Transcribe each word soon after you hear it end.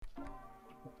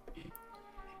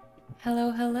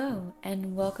Hello, hello,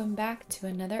 and welcome back to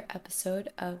another episode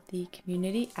of the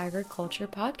Community Agriculture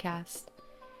Podcast.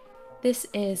 This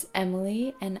is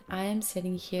Emily, and I am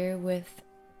sitting here with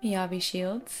Miyabe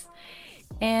Shields.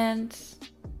 And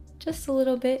just a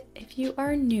little bit, if you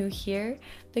are new here,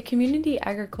 the Community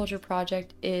Agriculture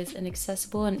Project is an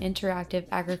accessible and interactive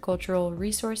agricultural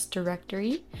resource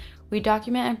directory. We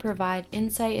document and provide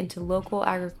insight into local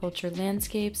agriculture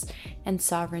landscapes and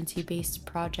sovereignty-based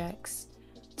projects.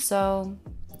 So,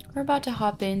 we're about to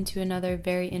hop into another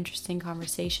very interesting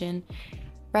conversation.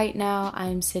 Right now,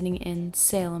 I'm sitting in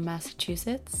Salem,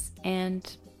 Massachusetts,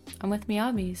 and I'm with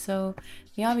Miyabe. So,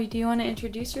 Miyabe, do you want to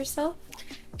introduce yourself?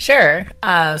 Sure.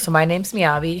 So my name's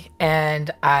Miyabe, and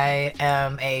I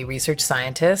am a research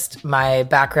scientist. My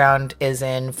background is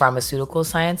in pharmaceutical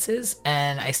sciences,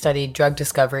 and I studied drug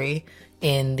discovery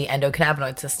in the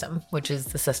endocannabinoid system, which is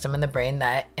the system in the brain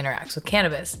that interacts with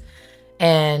cannabis.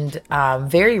 And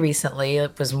very recently,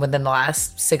 it was within the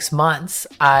last 6 months,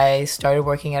 I started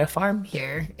working at a farm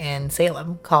here in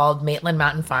Salem called Maitland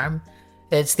Mountain Farm.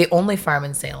 It's the only farm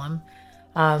in Salem.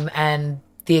 And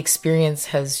the experience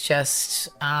has just,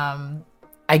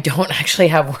 I don't actually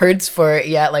have words for it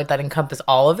yet, like that encompass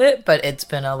all of it, but it's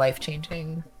been a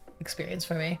life-changing experience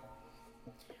for me.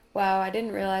 Wow, I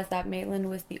didn't realize that Maitland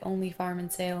was the only farm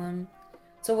in Salem.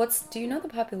 So do you know the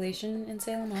population in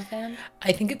Salem offhand?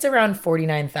 I think it's around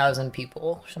 49,000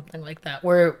 people, something like that.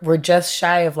 We're just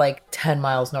shy of like 10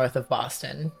 miles north of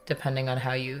Boston, depending on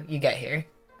how you get here.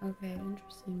 Okay,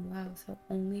 interesting. Wow, so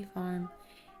only farm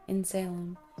in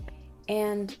Salem.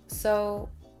 And so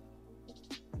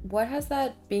what has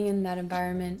that being in that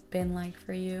environment been like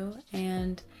for you?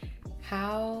 And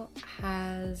how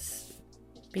has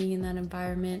being in that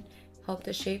environment help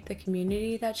to shape the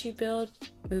community that you build,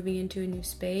 moving into a new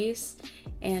space?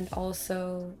 And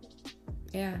also,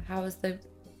 how has the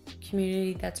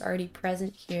community that's already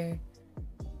present here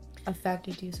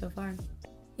affected you so far?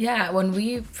 Yeah, when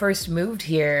we first moved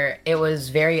here, it was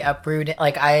very uprooted.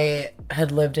 Like, I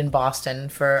had lived in Boston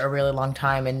for a really long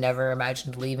time and never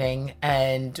imagined leaving.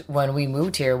 And when we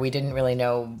moved here, we didn't really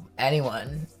know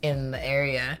anyone in the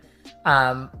area,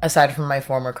 aside from my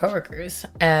former coworkers.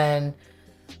 And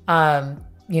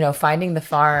finding the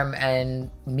farm and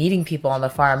meeting people on the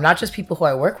farm, not just people who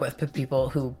I work with, but people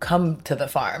who come to the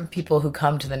farm, people who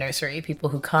come to the nursery, people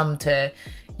who come to,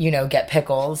 get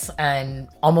pickles, and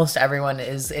almost everyone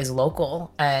is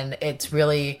local. And it's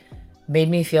really made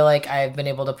me feel like I've been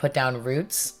able to put down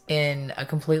roots in a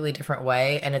completely different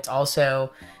way. And it's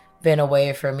also been a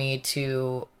way for me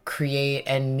to create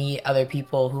and meet other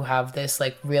people who have this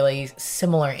like really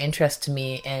similar interest to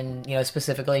me in,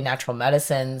 specifically natural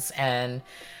medicines. And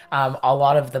a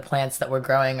lot of the plants that we're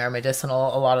growing are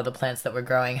medicinal. A lot of the plants that we're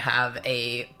growing have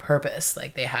a purpose.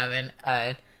 Like, they have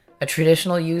a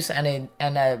traditional use and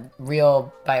a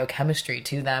real biochemistry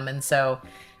to them. And so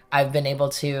I've been able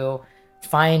to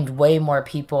find way more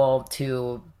people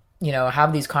to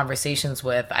have these conversations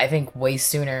with, I think, way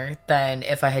sooner than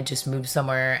if I had just moved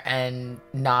somewhere and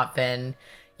not been,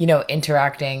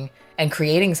 interacting and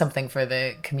creating something for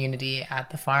the community at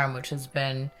the farm, which has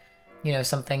been,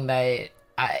 something that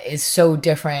is so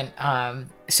different,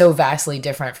 so vastly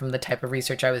different from the type of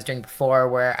research I was doing before,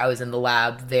 where I was in the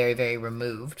lab, very, very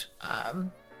removed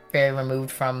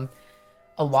from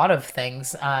a lot of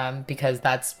things, because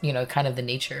that's, kind of the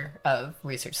nature of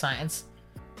research science.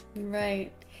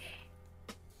 Right.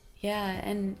 Yeah,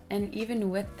 and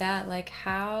even with that, like,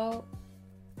 how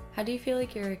do you feel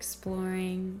like you're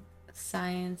exploring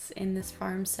science in this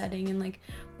farm setting, and like,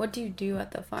 what do you do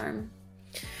at the farm?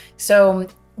 So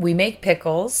we make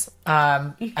pickles.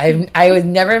 I was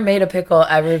never made a pickle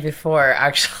ever before,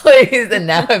 actually, and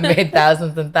now I've made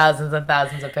thousands and thousands and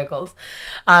thousands of pickles.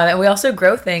 And we also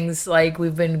grow things. Like,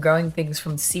 we've been growing things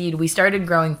from seed. We started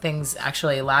growing things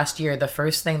actually last year. The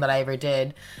first thing that I ever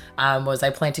did was I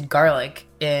planted garlic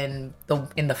in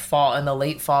the fall, in the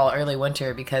late fall, early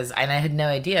winter, because I had no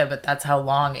idea, but that's how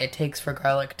long it takes for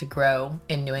garlic to grow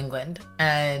in New England.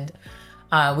 And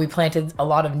we planted a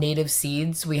lot of native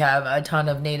seeds. We have a ton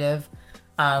of native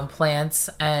plants,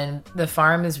 and the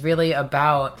farm is really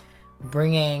about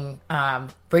bringing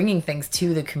things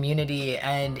to the community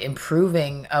and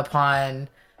improving upon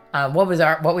what we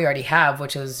already have,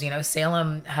 which is,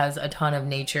 Salem has a ton of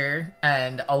nature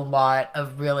and a lot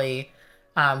of really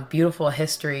beautiful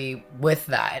history with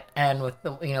that, and with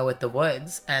the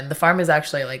woods. And the farm is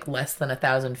actually like less than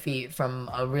 1,000 feet from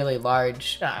a really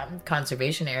large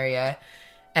conservation area.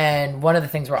 And one of the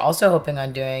things we're also hoping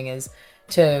on doing is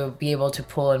to be able to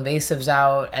pull invasives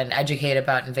out and educate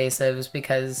about invasives,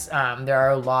 because there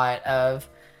are a lot of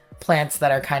plants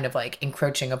that are kind of like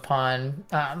encroaching upon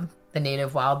the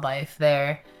native wildlife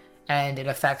there, and it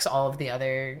affects all of the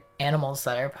other animals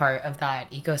that are part of that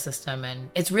ecosystem. And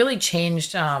it's really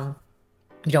changed,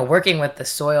 working with the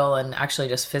soil and actually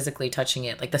just physically touching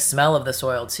it, like the smell of the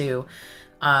soil too.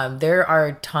 There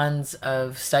are tons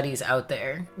of studies out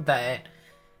there that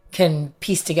can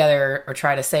piece together or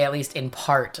try to say, at least in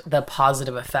part, the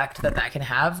positive effect that can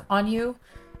have on you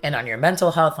and on your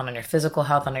mental health, on your physical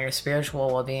health, on your spiritual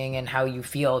well-being, and how you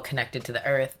feel connected to the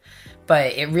earth.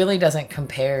 But it really doesn't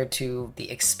compare to the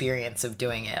experience of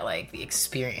doing it, like the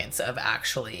experience of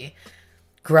actually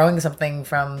growing something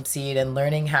from seed and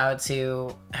learning how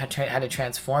to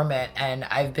transform it. And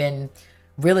I've been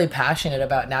really passionate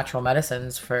about natural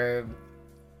medicines for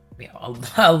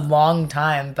a long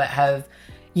time, but have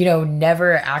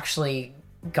never actually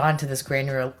gone to this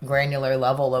granular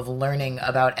level of learning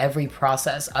about every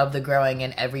process of the growing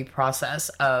and every process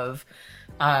of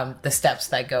the steps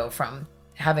that go from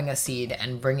having a seed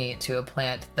and bringing it to a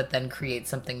plant that then creates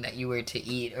something that you were to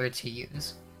eat or to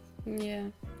use. Yeah,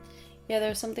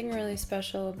 there's something really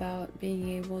special about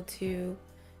being able to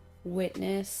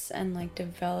witness and like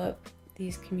develop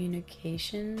these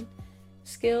communication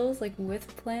skills like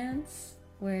with plants,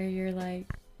 where you're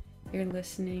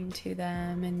listening to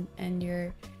them and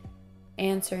you're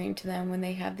answering to them when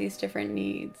they have these different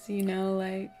needs,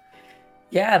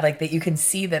 Yeah, like that you can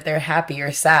see that they're happy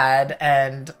or sad,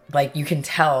 and like you can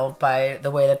tell by the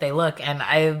way that they look. And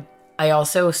I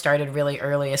also started really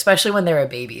early, especially when they were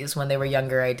babies. When they were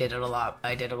younger, I did it a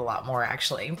lot more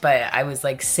actually. But I was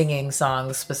like singing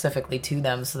songs specifically to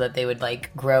them so that they would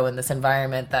like grow in this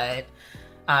environment that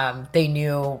they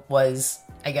knew was,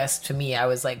 I guess to me, I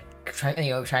was like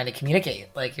trying to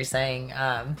communicate, like you're saying,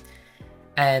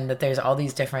 and that there's all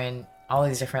these different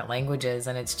languages,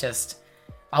 and it's just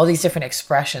all these different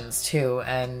expressions too,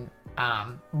 and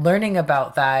learning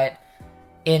about that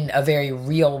in a very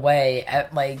real way,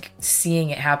 at like seeing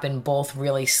it happen both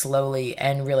really slowly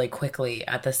and really quickly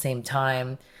at the same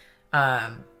time.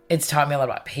 It's taught me a lot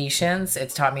about patience.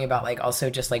 It's taught me about like also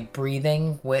just like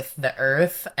breathing with the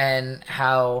earth, and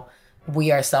how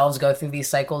we ourselves go through these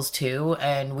cycles too.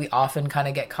 And we often kind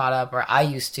of get caught up, or I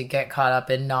used to get caught up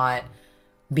in not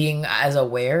being as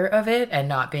aware of it and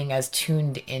not being as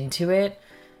tuned into it.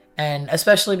 And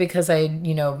especially because I,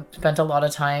 spent a lot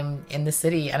of time in the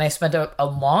city, and I spent a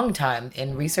long time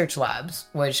in research labs,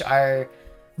 which are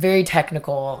very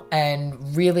technical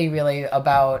and really, really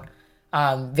about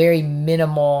very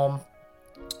minimal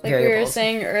variables. We were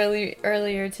saying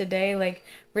earlier today, like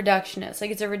reductionist,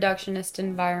 like it's a reductionist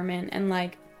environment, and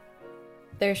like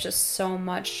there's just so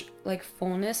much like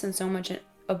fullness and so much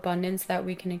abundance that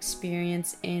we can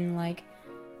experience in like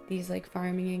these like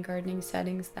farming and gardening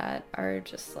settings that are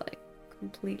just like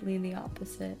completely the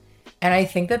opposite. And I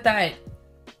think that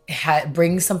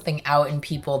brings something out in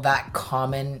people, that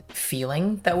common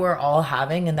feeling that we're all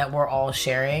having and that we're all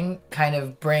sharing kind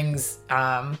of brings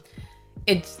I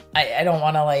don't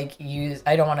want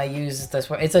to use this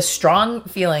word. It's a strong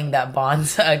feeling that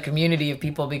bonds a community of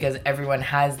people, because everyone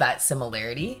has that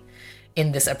similarity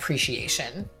in this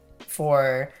appreciation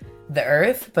for the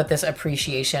earth, but this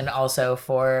appreciation also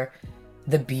for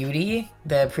the beauty,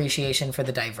 the appreciation for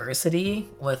the diversity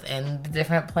within the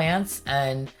different plants,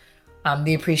 and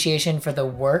the appreciation for the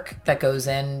work that goes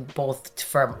in both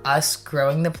from us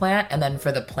growing the plant and then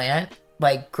for the plant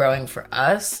like growing for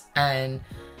us. And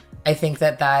I think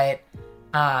that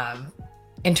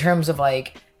in terms of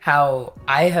like how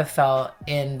I have felt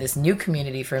in this new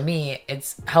community, for me,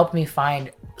 it's helped me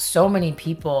find so many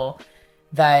people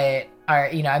that are,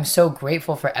 I'm so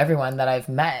grateful for everyone that I've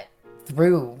met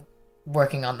through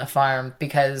working on the farm,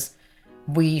 because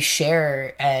we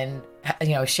share and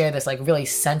share this like really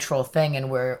central thing, and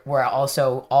we're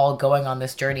also all going on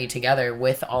this journey together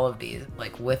with all of these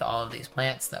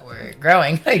plants that we're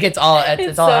growing. Like it's all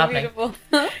so happening.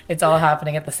 Beautiful. It's all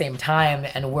happening at the same time,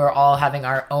 and we're all having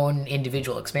our own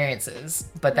individual experiences,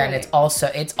 but then right.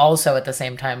 it's also at the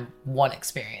same time one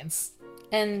experience.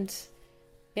 And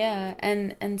yeah,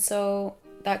 and so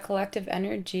that collective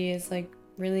energy is like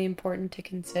really important to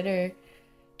consider,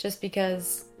 just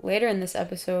because later in this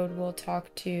episode we'll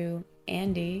talk to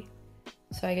Andy.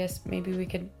 So I guess maybe we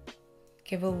could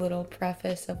give a little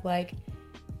preface of like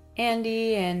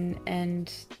Andy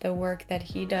and the work that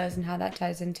he does and how that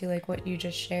ties into like what you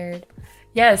just shared.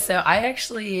 Yeah, so I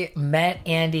actually met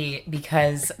Andy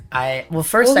because who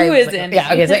is Andy?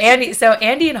 Yeah, okay, so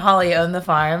Andy and Holly own the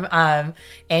farm.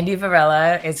 Andy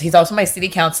Varela he's also my city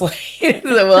councilor,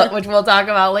 which we'll talk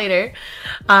about later.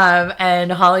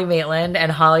 And Holly Maitland,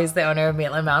 and Holly's the owner of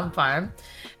Maitland Mountain Farm,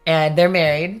 and they're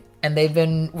married. and they've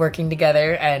been working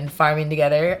together and farming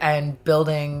together and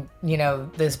building,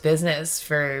 this business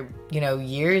for,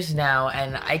 years now.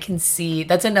 And I can see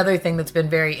that's another thing that's been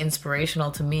very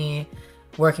inspirational to me,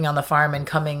 working on the farm and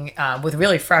coming with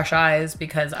really fresh eyes,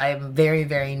 because I'm very,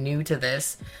 very new to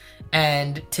this.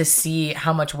 And to see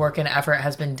how much work and effort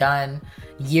has been done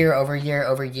year over year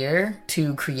over year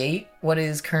to create what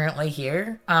is currently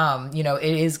here. It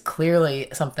is clearly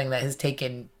something that has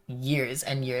taken years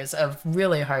and years of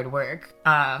really hard work.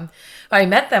 I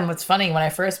met them. What's funny, when I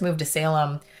first moved to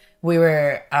Salem, we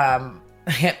were, I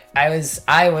was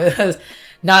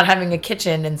not having a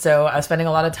kitchen. And so I was spending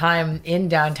a lot of time in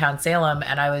downtown Salem,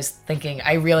 and I was thinking,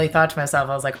 I really thought to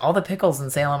myself, I was like, all the pickles in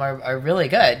Salem are really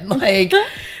good.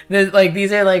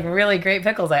 These are like really great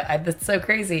pickles. That's so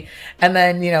crazy. And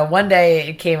then, one day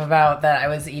it came about that I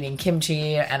was eating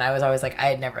kimchi, and I was always like, I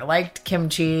had never liked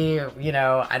kimchi, I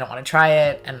don't want to try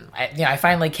it. And I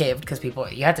finally caved, because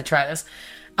you had to try this.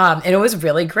 And it was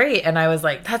really great. And I was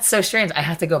like, that's so strange. I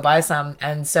have to go buy some.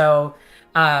 And so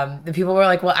the people were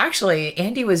like, well, actually,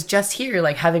 Andy was just here,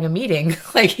 like, having a meeting.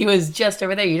 Like, he was just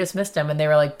over there. You just missed him. And they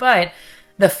were like, but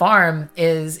the farm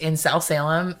is in South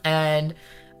Salem, and,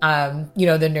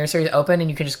 the nursery is open, and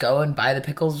you can just go and buy the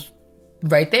pickles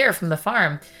right there from the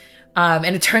farm.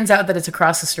 And it turns out that it's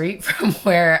across the street from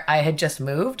where I had just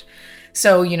moved.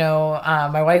 So,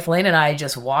 my wife Lane and I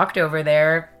just walked over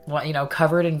there,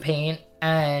 covered in paint,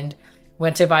 and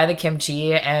went to buy the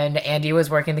kimchi, and Andy was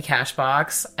working the cash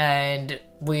box, and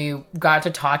we got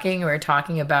to talking. We were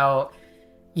talking about,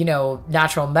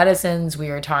 natural medicines. We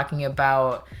were talking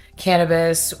about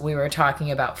cannabis. We were talking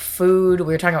about food.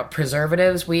 We were talking about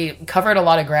preservatives. We covered a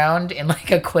lot of ground in like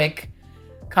a quick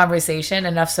conversation,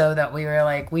 enough so that we were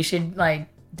like, we should like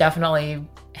definitely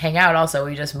hang out. Also,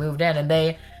 we just moved in, and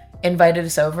they invited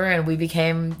us over, and we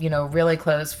became, really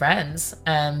close friends.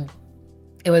 And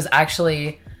it was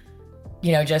actually,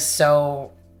 it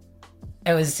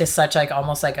was just such like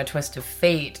almost like a twist of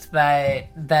fate that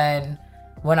then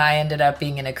when I ended up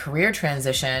being in a career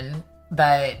transition,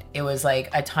 that it was like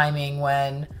a timing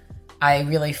when I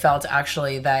really felt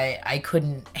actually that I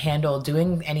couldn't handle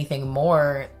doing anything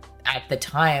more at the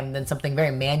time than something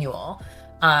very manual.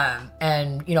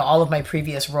 And all of my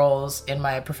previous roles in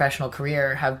my professional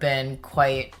career have been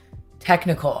quite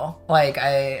technical. Like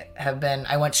I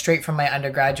went straight from my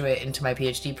undergraduate into my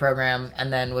PhD program,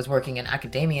 and then was working in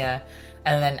academia.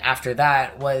 And then after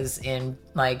that was in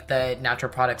like the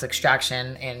natural products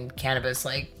extraction in cannabis,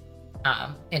 like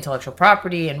intellectual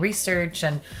property and research.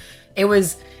 And it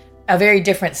was a very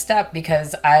different step,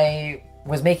 because I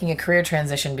was making a career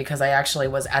transition because I actually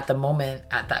was at the moment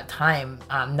at that time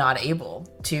not able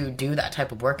to do that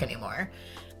type of work anymore.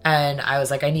 And I was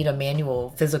like, I need a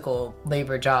manual physical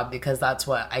labor job, because that's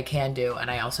what I can do. And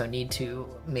I also need to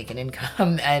make an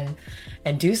income and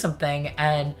do something.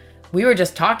 And we were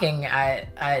just talking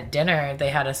at dinner. They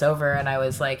had us over, and I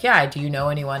was like, yeah, do you know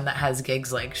anyone that has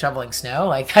gigs like shoveling snow?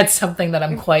 Like, that's something that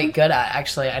I'm quite good at,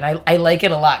 actually. And I like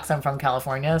it a lot, because I'm from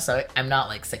California, so I'm not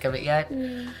like sick of it yet.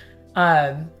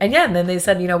 And then they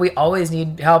said, we always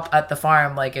need help at the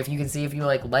farm. Like, if you can see if you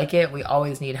like it, we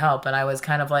always need help. And I was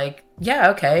kind of like, yeah,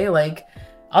 okay, like,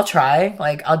 I'll try.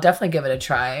 Like, I'll definitely give it a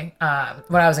try.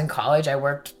 When I was in college, I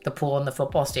worked the pool in the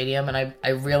football stadium, and I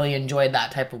really enjoyed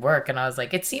that type of work. And I was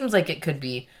like, it seems like it could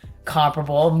be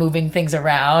comparable, moving things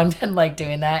around and like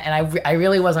doing that. And I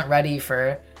really wasn't ready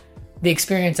for the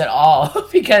experience at all,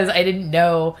 because I didn't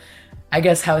know, I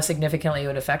guess, how significantly it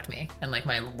would affect me and like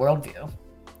my worldview.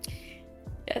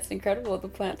 Yeah, it's incredible. The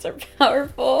plants are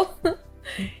powerful.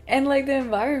 And like the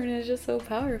environment is just so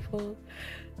powerful.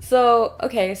 So,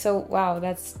 okay, so wow,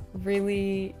 that's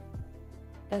really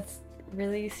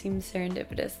seems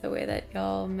serendipitous the way that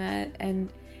y'all met.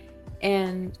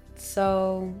 And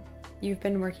so you've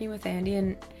been working with Andy,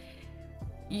 and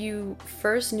you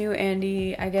first knew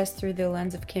Andy, I guess, through the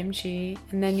lens of kimchi,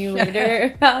 and then you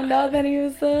later found out that he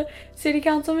was the city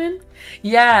councilman?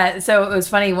 Yeah, so it was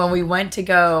funny when we went to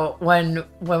go, when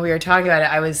we were talking about it,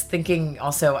 I was thinking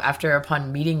also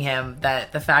upon meeting him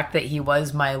that the fact that he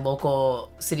was my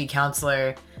local city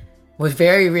councilor was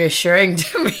very reassuring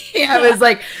to me. I was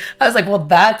like, well,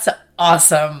 that's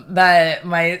awesome that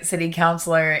my city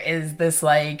councilor is this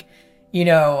like,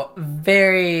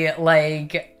 very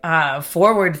like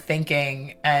forward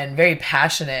thinking and very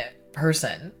passionate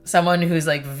person. Someone who's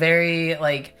like very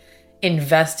like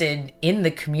invested in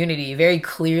the community, very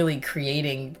clearly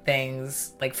creating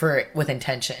things like with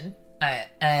intention.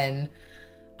 And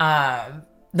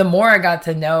the more I got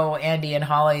to know Andy and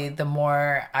Holly, the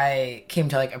more I came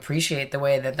to like appreciate the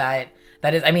way that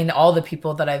is. I mean, all the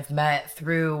people that I've met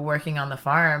through working on the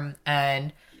farm,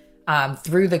 and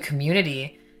through the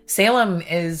community. Salem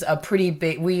is a pretty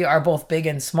big, we are both big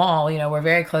and small, we're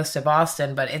very close to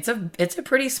Boston, but it's a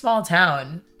pretty small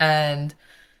town. And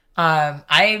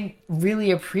I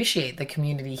really appreciate the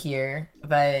community here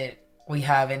that we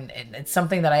have, and it's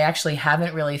something that I actually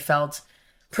haven't really felt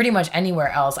pretty much anywhere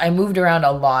else. I moved around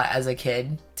a lot as a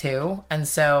kid too, and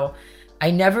so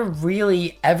I never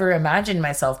really ever imagined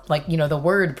myself like, the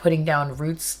word putting down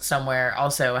roots somewhere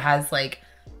also has like,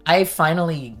 I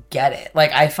finally get it.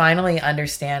 Like I finally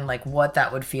understand like what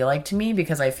that would feel like to me,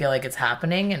 because I feel like it's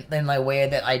happening in a way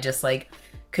that I just like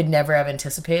could never have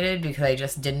anticipated, because I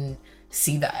just didn't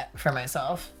see that for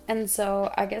myself. And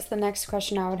so I guess the next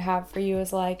question I would have for you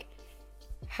is like,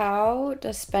 how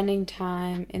does spending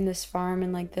time in this farm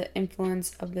and like the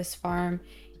influence of this farm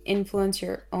influence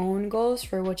your own goals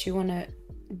for what you want to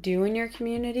do in your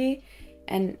community?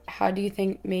 And how do you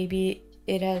think maybe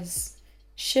it has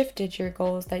shifted your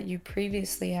goals that you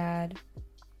previously had?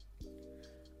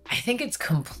 I think it's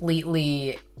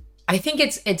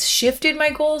shifted my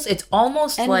goals. It's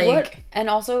almost And like, and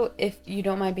also, if you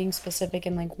don't mind being specific,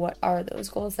 and like what are those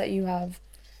goals that you have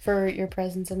for your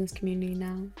presence in this community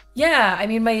now? yeah, I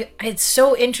mean, it's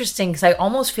so interesting because I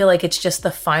almost feel like it's just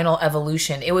the final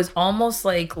evolution. It was almost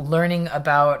like learning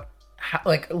about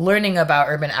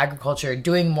urban agriculture,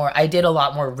 doing more. I did a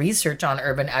lot more research on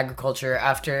urban agriculture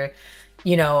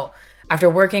you know, after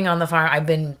working on the farm. I've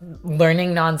been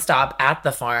learning nonstop at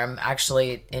the farm,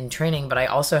 actually in training, but I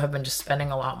also have been just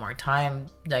spending a lot more time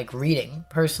like reading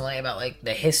personally about like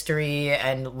the history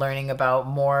and learning about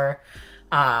more,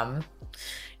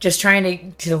 just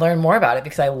trying to learn more about it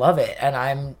because I love it and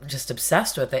I'm just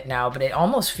obsessed with it now. But it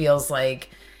almost feels like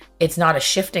it's not a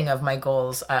shifting of my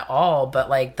goals at all, but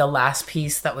like the last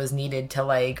piece that was needed to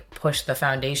like push the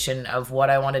foundation of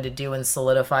what I wanted to do and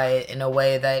solidify it in a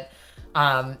way that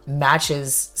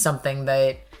matches something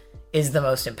that is the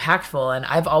most impactful. And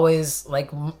I've always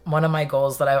one of my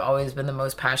goals that I've always been the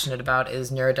most passionate about is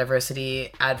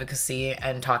neurodiversity advocacy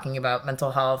and talking about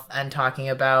mental health and talking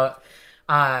about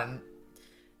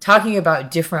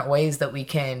different ways that we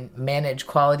can manage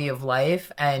quality of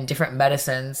life and different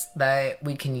medicines that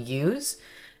we can use,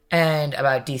 and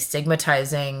about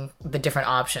destigmatizing the different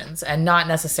options, and not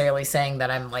necessarily saying that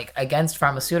I'm like against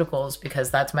pharmaceuticals, because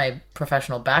that's my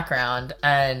professional background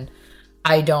and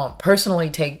I don't personally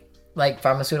take like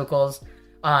pharmaceuticals.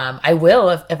 I will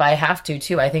if I have to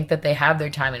too. I think that they have their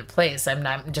time and place.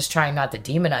 I'm just trying not to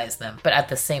demonize them, but at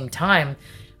the same time,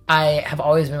 I have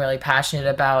always been really passionate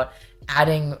about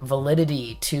adding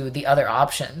validity to the other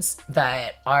options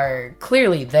that are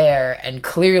clearly there and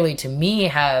clearly to me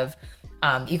have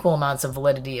equal amounts of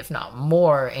validity, if not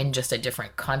more, in just a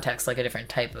different context, like a different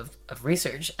type of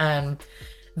research. And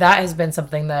that has been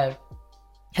something that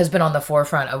has been on the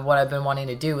forefront of what I've been wanting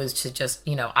to do, is to just,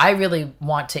 I really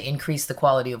want to increase the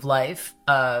quality of life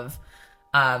of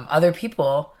other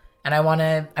people. And I want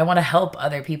to help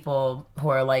other people who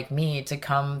are like me to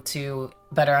come to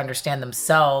better understand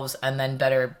themselves and then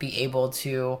better be able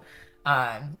to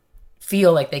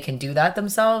feel like they can do that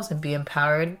themselves and be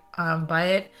empowered by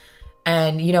it.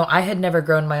 And, I had never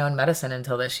grown my own medicine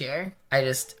until this year.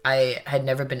 I had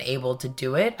never been able to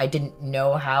do it. I didn't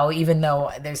know how, even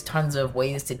though there's tons of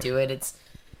ways to do it.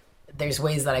 There's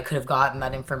ways that I could have gotten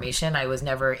that information. I was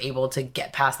never able to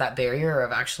get past that barrier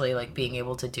of actually like being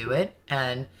able to do it.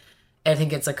 And I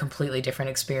think it's a completely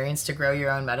different experience to grow your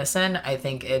own medicine. I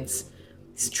think it's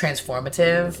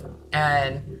transformative.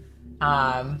 And,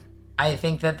 I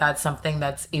think that that's something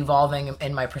that's evolving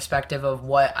in my perspective of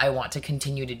what I want to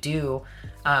continue to do,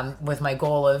 with my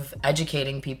goal of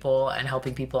educating people and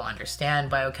helping people understand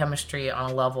biochemistry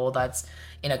on a level that's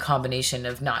in a combination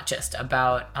of not just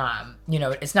about,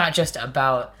 it's not just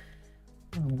about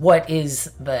what is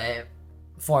the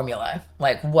formula,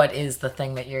 like what is the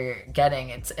thing that you're getting.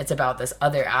 It's about this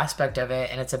other aspect of it,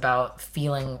 and it's about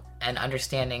feeling and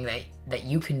understanding that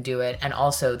you can do it, and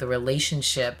also the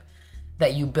relationship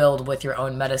that you build with your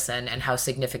own medicine and how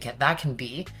significant that can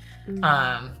be.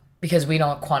 Because we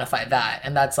don't quantify that,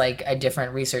 and that's like a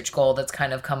different research goal that's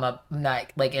kind of come up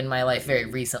like in my life very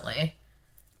recently.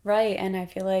 Right, and I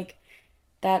feel like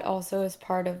that also is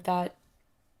part of that.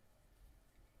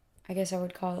 I guess I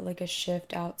would call it like a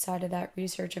shift outside of that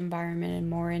research environment and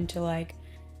more into like,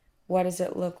 what does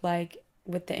it look like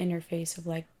with the interface of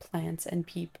like plants and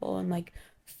people and like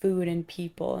food and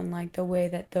people, and like the way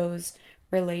that those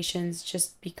relations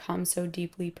just become so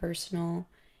deeply personal.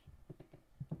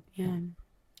 Yeah.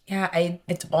 Yeah,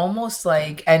 it's almost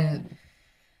like, and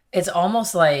it's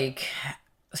almost like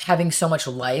having so much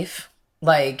life,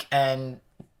 like, and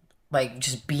like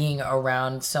just being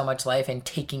around so much life and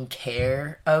taking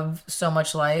care of so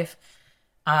much life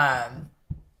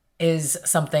is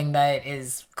something that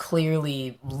is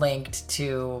clearly linked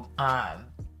to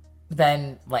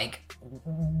then like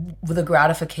the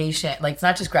gratification. Like it's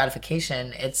not just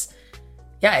gratification, it's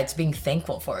being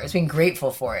thankful for it. It's being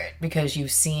grateful for it because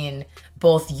you've seen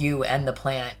both you and the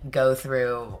plant go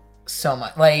through so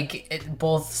much, like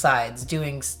both sides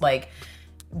doing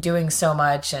so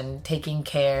much and taking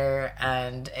care,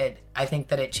 and I think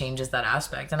that it changes that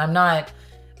aspect. And I'm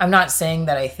not saying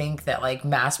that I think that like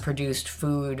mass produced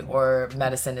food or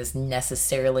medicine is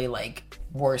necessarily like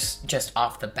worse just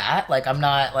off the bat. Like I'm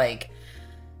not like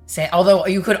saying, although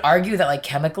you could argue that like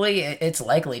chemically it's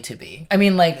likely to be. I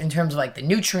mean, like in terms of like the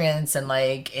nutrients and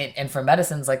like and for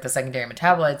medicines like the secondary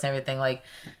metabolites and everything, like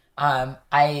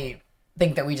I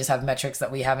think that we just have metrics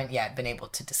that we haven't yet been able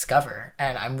to discover,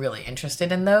 and I'm really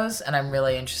interested in those. And I'm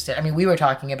really interested, I mean, we were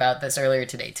talking about this earlier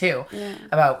today too,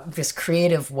 about this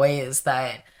creative ways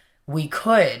that we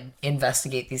could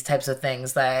investigate these types of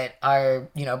things that are,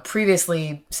 you know,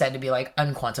 previously said to be like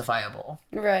unquantifiable.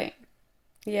 Right.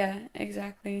 Yeah,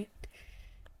 exactly.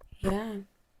 Yeah.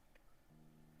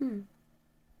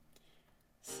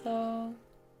 So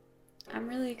I'm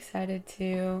really excited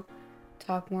to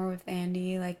talk more with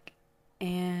Andy, like,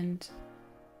 and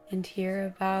hear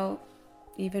about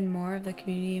even more of the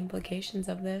community implications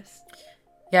of this.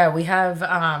 Yeah, we have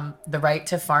the right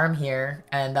to farm here,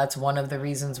 and that's one of the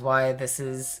reasons why this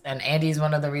is, and Andy's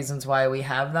one of the reasons why we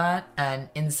have that, and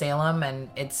in Salem, and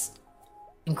it's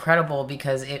incredible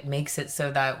because it makes it so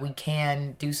that we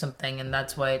can do something, and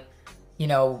that's what, you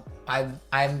know,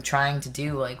 I'm trying to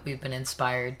do. Like we've been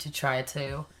inspired to try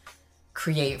to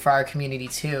create for our community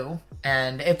too,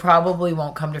 and it probably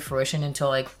won't come to fruition until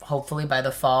like hopefully by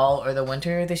the fall or the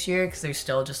winter this year, because there's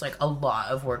still just like a lot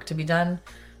of work to be done.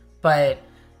 But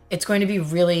it's going to be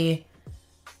really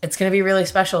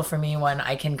special for me when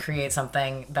I can create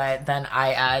something that then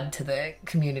I add to the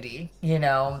community, you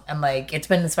know. And like it's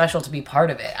been special to be part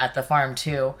of it at the farm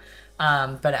too,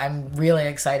 but I'm really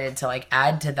excited to like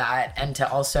add to that and to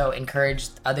also encourage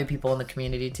other people in the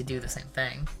community to do the same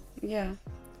thing. Yeah,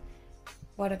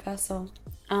 what a vessel.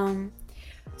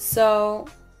 So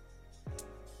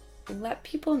let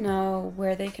people know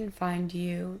where they can find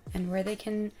you and where they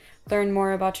can learn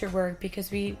more about your work,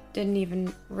 because we didn't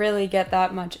even really get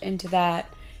that much into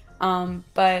that.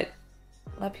 But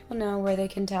let people know where they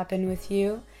can tap in with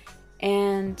you,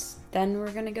 and then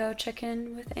we're gonna go check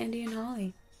in with Andy and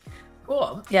Holly.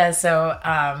 Cool. Yeah, so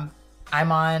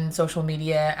I'm on social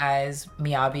media as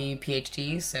Miyabe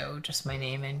PhD, so just my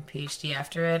name and PhD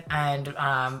after it. And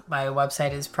my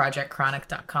website is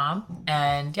projectchronic.com.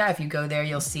 And yeah, if you go there,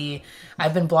 you'll see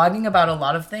I've been blogging about a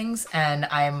lot of things, and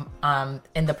I'm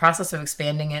in the process of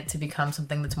expanding it to become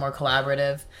something that's more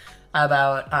collaborative,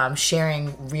 about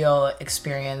sharing real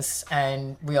experience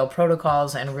and real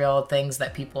protocols and real things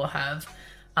that people have.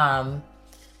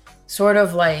 Sort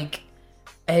of like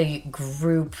a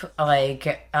group,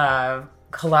 like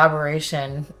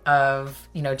collaboration of,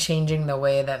 you know, changing the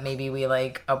way that maybe we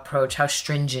like approach how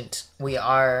stringent we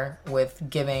are with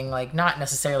giving, like not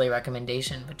necessarily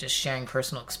recommendation, but just sharing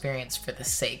personal experience for the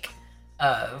sake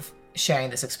of sharing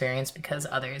this experience, because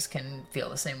others can feel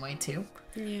the same way too.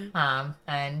 Yeah.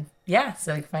 And yeah,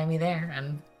 so you can find me there,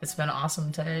 and it's been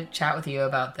awesome to chat with you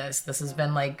about this. This has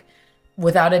been like,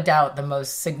 without a doubt, the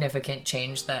most significant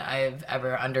change that I've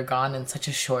ever undergone in such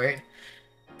a short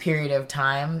period of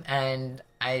time. And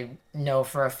I know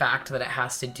for a fact that it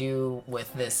has to do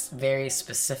with this very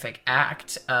specific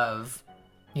act of,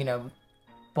 you know,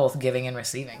 both giving and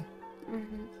receiving.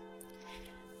 Mm-hmm.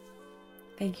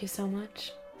 Thank you so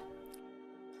much.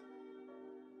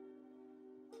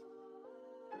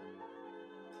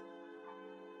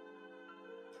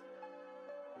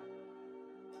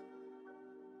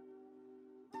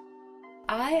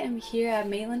 I am here at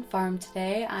Maitland Farm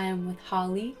today. I am with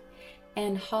Holly.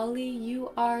 And Holly,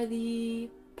 you are the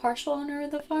partial owner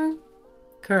of the farm?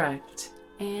 Correct.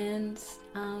 And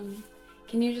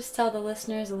can you just tell the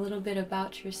listeners a little bit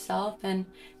about yourself and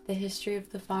the history of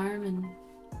the farm and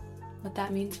what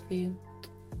that means for you?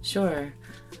 Sure.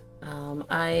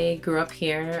 I grew up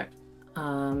here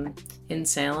in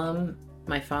Salem.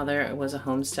 My father was a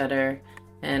homesteader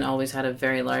and always had a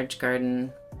very large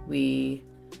garden. We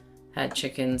had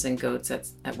chickens and goats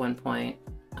at one point.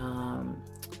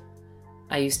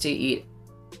 I used to eat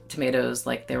tomatoes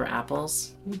like they were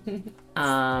apples.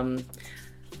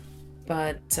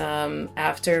 But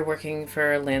after working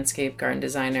for a landscape garden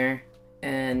designer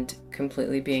and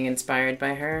completely being inspired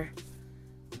by her,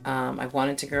 I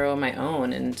wanted to grow on my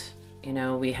own. And, you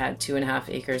know, we had 2.5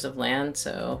 acres of land,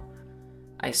 so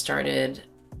I started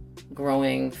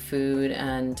growing food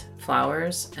and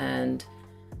flowers, and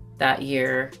that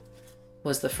year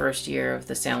was the first year of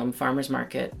the Salem Farmers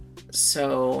Market.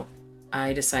 So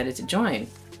I decided to join.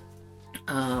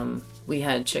 We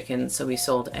had chickens, so we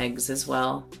sold eggs as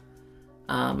well.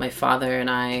 My father and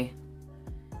I,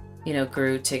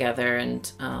 grew together,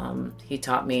 and he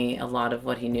taught me a lot of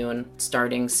what he knew in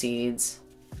starting seeds.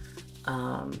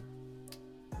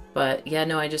 But yeah,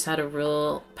 no, I just had a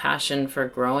real passion for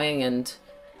growing, and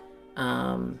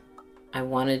I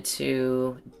wanted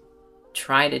to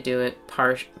try to do it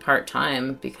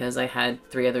part-time because I had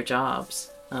 3 other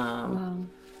jobs. Wow.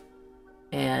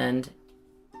 And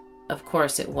of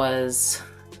course it was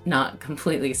not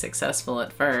completely successful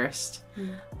at first.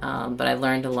 But I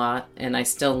learned a lot, and I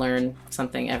still learn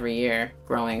something every year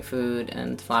growing food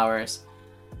and flowers.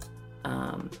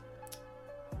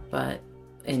 But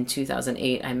in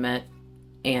 2008, I met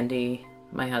Andy,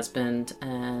 my husband,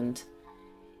 and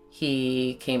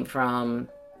he came from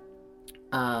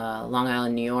Long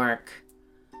Island, New York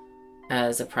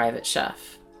as a private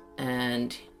chef.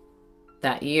 And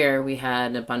that year we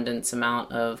had an abundance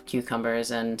amount of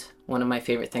cucumbers, and one of my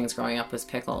favorite things growing up was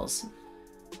pickles.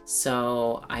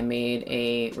 So I made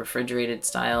a refrigerated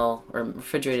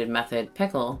method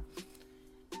pickle,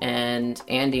 and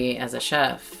Andy, as a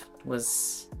chef,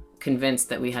 was convinced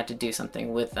that we had to do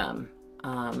something with them.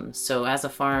 So as a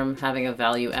farm, having a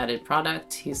value-added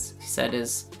product, he said,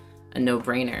 is a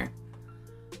no-brainer.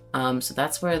 So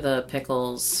that's where the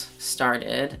pickles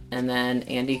started, and then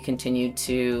Andy continued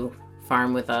to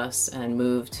farm with us and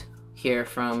moved here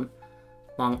from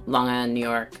Long Island, New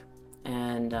York,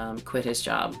 and quit his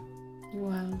job.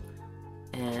 Wow.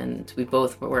 And we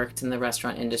both worked in the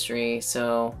restaurant industry,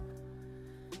 so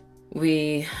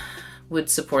we would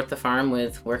support the farm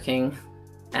with working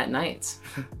at nights.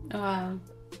 Wow.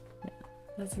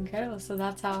 That's incredible. So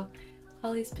that's how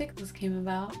Holly's pickles came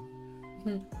about.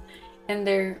 And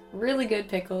they're really good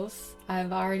pickles.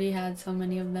 I've already had so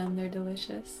many of them. They're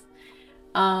delicious.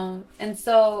 And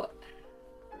so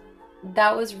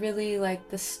that was really like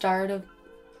the start of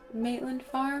Maitland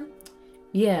Farm?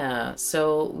 Yeah,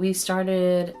 so we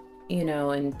started,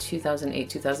 in 2008,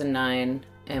 2009,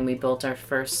 and we built our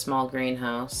first small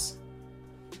greenhouse,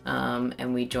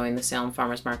 and we joined the Salem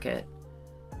Farmers Market.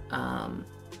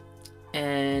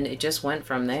 And it just went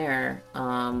from there.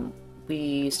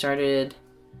 We started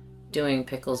doing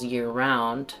pickles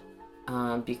year-round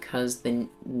because the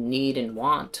need and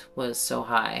want was so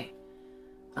high,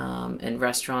 and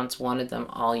restaurants wanted them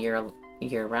all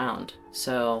year-round.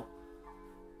 So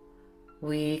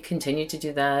we continued to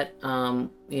do that.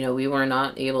 We were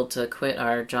not able to quit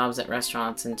our jobs at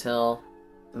restaurants until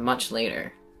much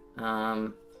later,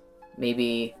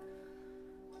 maybe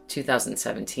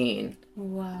 2017.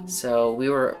 Wow. So we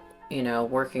were,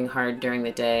 working hard during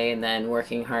the day and then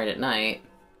working hard at night.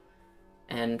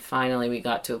 And finally we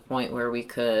got to a point where we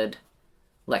could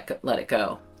let it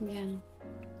go. Yeah.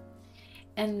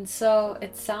 And so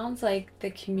it sounds like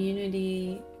the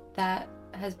community that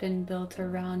has been built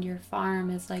around your farm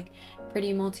is like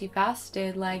pretty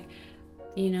multifaceted. Like,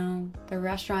 the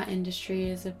restaurant industry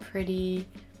is a pretty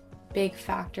big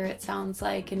factor, it sounds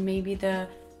like, and maybe the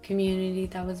community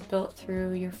that was built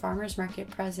through your farmers market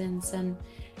presence. And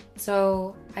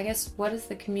so I guess what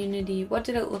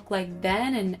did it look like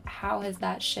then, and how has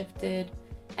that shifted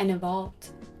and evolved?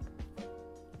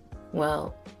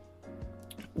 Well,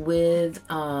 with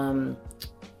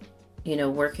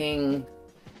working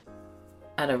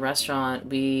at a restaurant,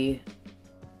 we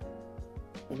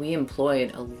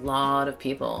employed a lot of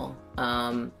people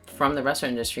from the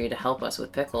restaurant industry to help us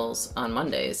with pickles on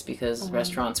Mondays because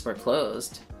restaurants were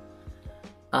closed.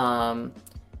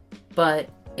 But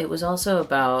it was also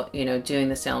about, doing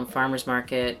the Salem Farmers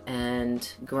Market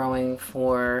and growing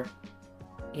for,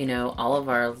 all of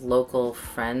our local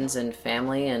friends and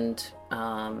family. And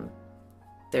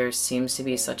there seems to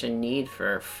be such a need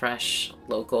for fresh,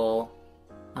 local,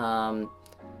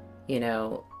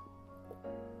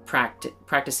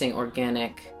 practicing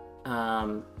organic.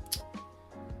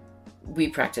 We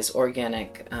practice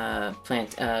organic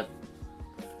plant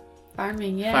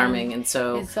farming, yeah. Farming, and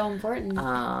so it's so important.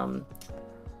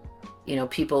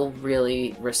 People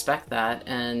really respect that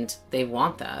and they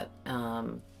want that.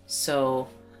 So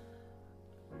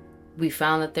we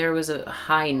found that there was a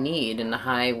high need and a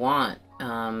high want,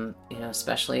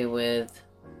 especially with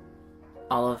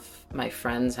all of my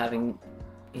friends having,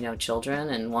 children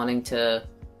and wanting to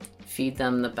feed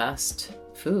them the best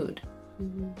food.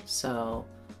 Mm-hmm. So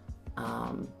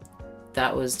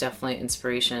that was definitely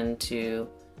inspiration to,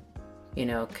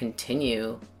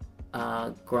 continue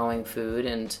growing food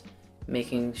and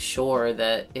making sure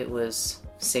that it was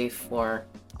safe for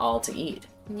all to eat.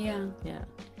 Yeah. Yeah.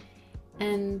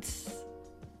 And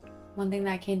one thing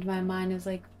that came to my mind is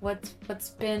like, what's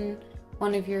been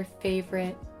one of your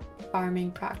favorite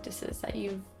farming practices that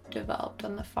you've developed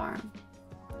on the farm?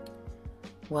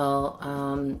 Well,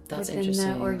 that's within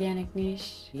interesting. the organic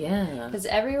niche. Yeah. Because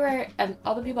everywhere,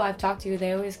 all the people I've talked to,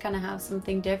 they always kind of have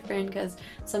something different, because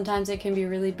sometimes it can be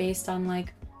really based on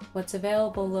like what's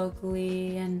available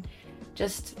locally and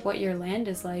just what your land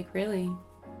is like, really.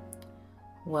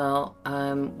 Well,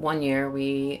 one year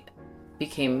we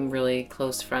became really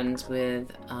close friends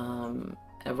with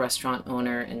a restaurant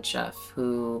owner and chef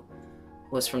who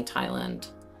was from Thailand,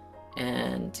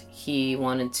 and he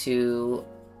wanted to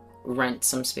rent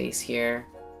some space here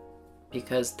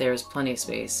because there's plenty of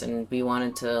space, and we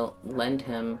wanted to lend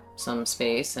him some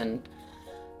space. And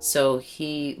so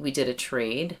we did a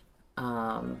trade,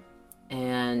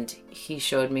 and he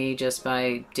showed me just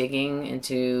by digging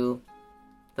into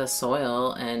the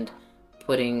soil and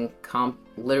putting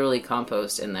literally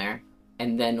compost in there,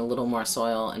 and then a little more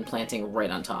soil and planting right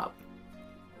on top.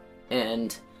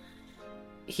 And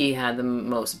he had the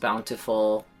most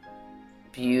bountiful,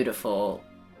 beautiful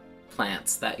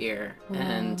plants that year. Wow.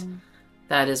 And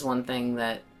that is one thing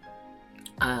that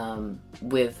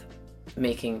with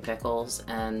making pickles,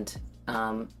 and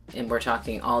we're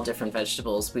talking all different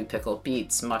vegetables. We pickle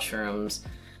beets, mushrooms,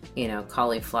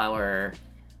 cauliflower,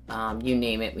 you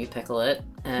name it, we pickle it.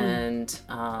 And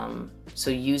so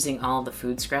using all the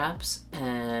food scraps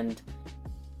and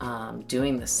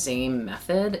doing the same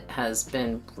method has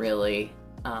been really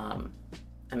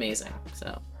amazing.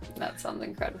 So that sounds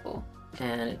incredible.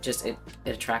 And it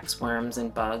attracts worms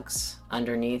and bugs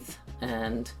underneath,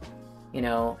 and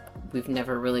we've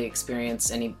never really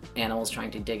experienced any animals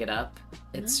trying to dig it up.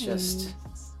 It's nice.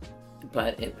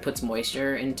 But it puts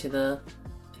moisture into the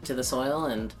soil,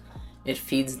 and it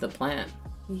feeds the plant.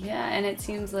 Yeah, and it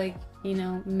seems like,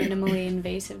 minimally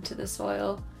invasive to the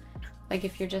soil. Like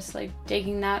if you're just like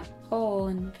digging that hole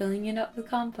and filling it up with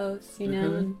compost,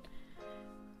 and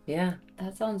yeah,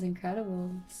 that sounds incredible.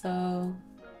 So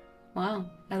wow,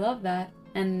 I love that.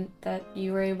 And that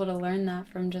you were able to learn that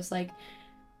from just like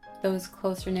those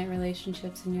closer knit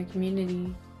relationships in your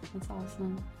community. That's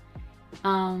awesome.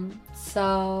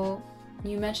 So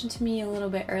you mentioned to me a little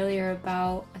bit earlier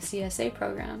about a CSA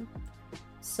program.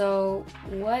 So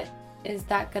what is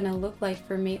that going to look like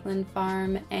for Maitland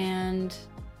Farm, and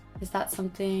is that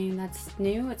something that's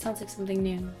new? It sounds like something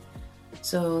new.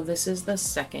 So this is the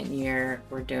second year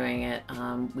we're doing it.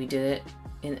 We did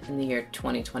it in the year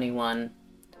 2021,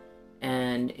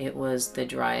 and it was the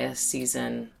driest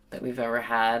season that we've ever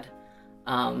had.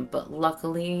 But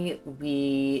luckily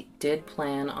we did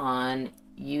plan on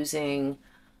using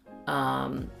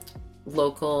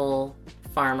local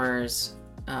farmers'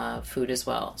 food as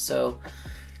well. So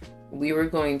we were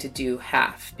going to do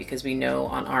half, because we know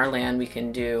on our land we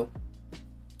can do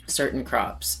certain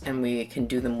crops and we can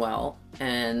do them well,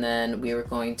 and then we were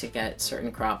going to get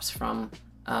certain crops from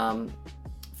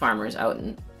farmers out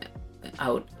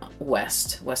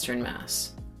western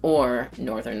Mass or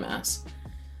northern Mass,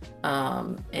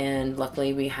 and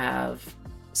luckily we have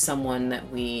someone that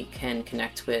we can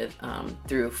connect with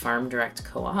through Farm Direct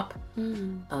Co-op,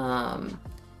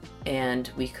 and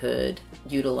we could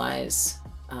utilize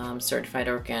certified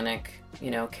organic,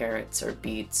 carrots or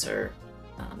beets or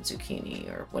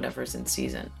zucchini or whatever's in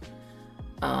season.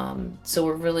 So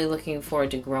we're really looking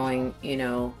forward to growing,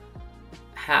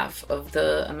 half of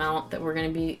the amount that we're going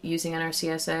to be using on our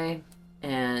CSA.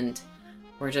 And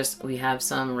we have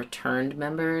some returned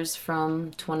members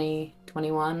from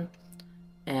 2021,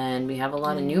 and we have a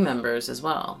lot of new members as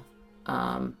well.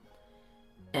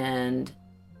 And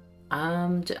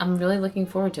I'm really looking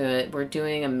forward to it. We're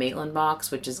doing a Maitland box,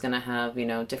 which is going to have,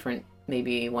 different,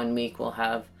 maybe one week we'll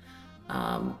have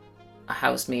a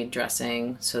house-made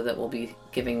dressing, so that we'll be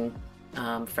giving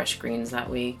fresh greens that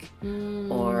week.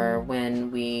 Or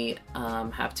when we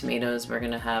have tomatoes, we're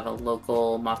going to have a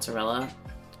local mozzarella.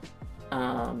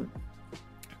 And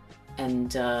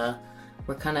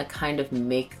we're going to kind of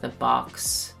make the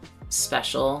box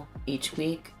special each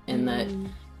week, in that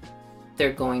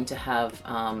they're going to have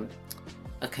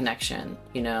a connection,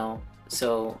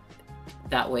 so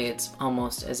that way it's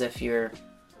almost as if you're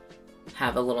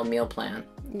have a little meal plan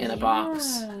in a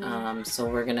box. So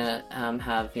we're gonna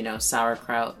have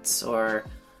sauerkrauts or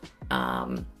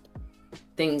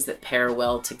things that pair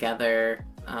well together.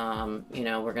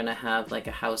 We're gonna have like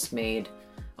a house-made.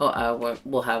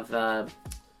 We'll have a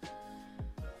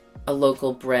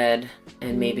local bread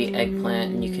and maybe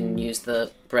eggplant, and you can use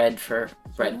the bread for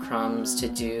breadcrumbs to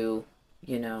do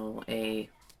a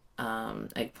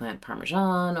eggplant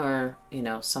parmesan or,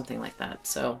 something like that.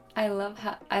 So I love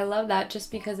that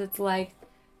just because it's like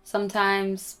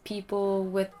sometimes people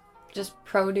with just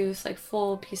produce, like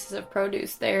full pieces of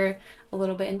produce, they're a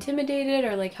little bit intimidated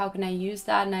or like how can I use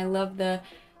that? And I love the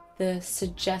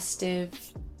suggestive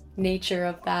nature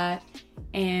of that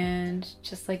and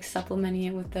just like supplementing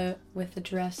it with the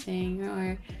dressing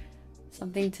or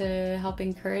something to help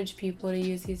encourage people to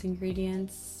use these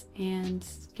ingredients and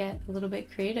get a little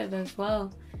bit creative as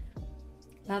well.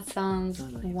 That sounds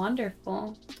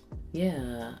wonderful.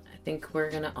 Yeah, I think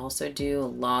we're gonna also do a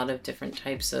lot of different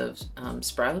types of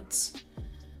sprouts,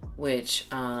 which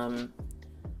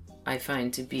I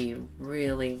find to be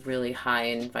really, really high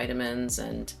in vitamins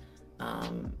and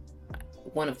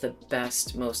one of the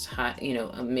best, most high,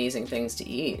 amazing things to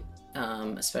eat,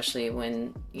 especially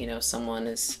when someone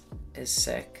is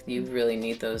sick. You really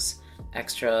need those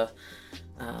extra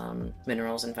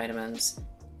minerals and vitamins,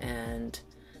 and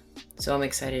so I'm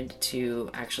excited to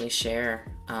actually share,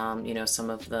 some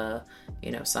of the,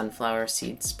 sunflower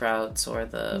seed sprouts or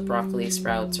the broccoli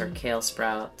sprouts or kale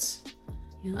sprouts.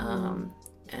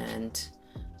 And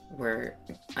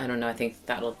I don't know, I think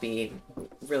that'll be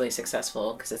really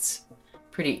successful because it's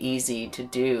pretty easy to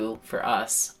do for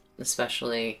us,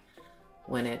 especially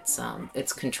when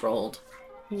it's controlled.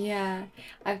 Yeah,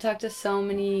 I've talked to so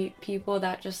many people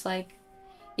that just like,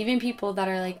 even people that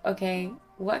are like, okay,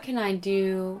 what can I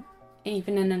do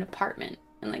even in an apartment?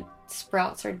 And like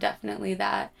sprouts are definitely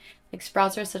that. Like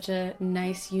sprouts are such a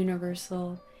nice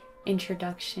universal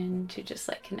introduction to just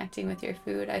like connecting with your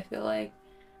food, I feel like.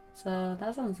 So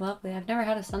that sounds lovely. I've never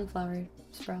had a sunflower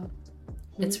sprout.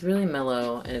 It's really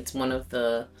mellow and it's one of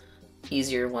the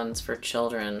easier ones for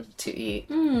children to eat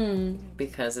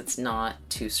because it's not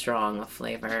too strong of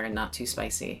flavor and not too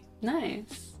spicy.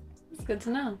 Nice. That's good to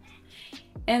know.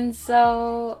 And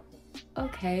so,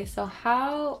 okay, so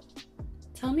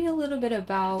tell me a little bit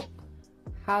about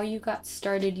how you got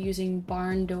started using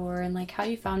barn door and like how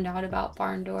you found out about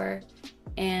barn door.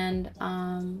 And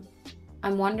I'm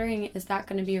wondering, is that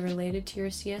going to be related to your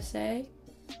CSA?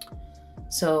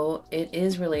 So it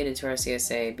is related to our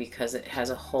CSA because it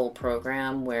has a whole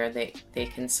program where they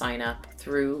can sign up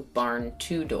through barn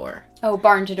to door. Oh,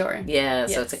 barn to door. Yeah,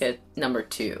 yes. So it's like a number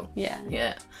 2. Yeah.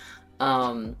 Yeah.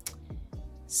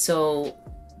 So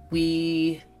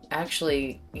we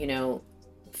actually,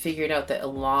 figured out that a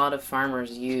lot of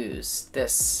farmers use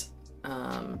this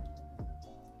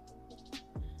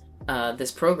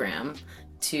this program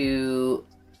to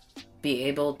be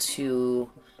able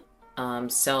to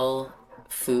sell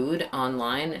food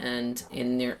online and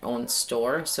in their own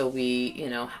store. So we,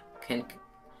 can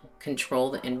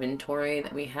control the inventory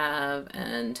that we have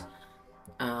and,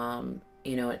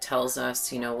 it tells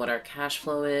us, what our cash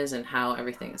flow is and how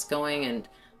everything is going and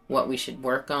what we should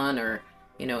work on or,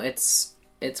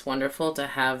 it's wonderful to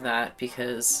have that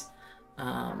because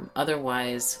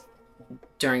otherwise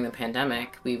during the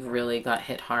pandemic, we really got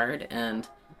hit hard and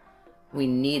we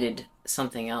needed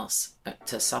something else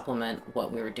to supplement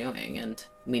what we were doing. And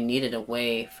we needed a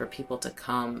way for people to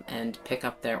come and pick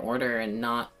up their order and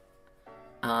not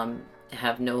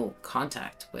have no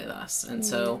contact with us. And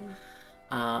so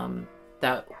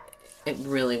that it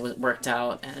really worked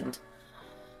out. And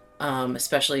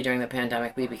especially during the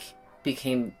pandemic, we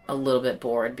became a little bit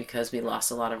bored because we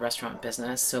lost a lot of restaurant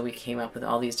business. So we came up with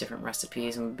all these different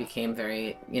recipes and we became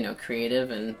very,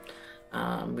 creative. And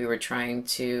we were trying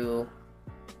to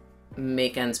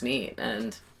make ends meet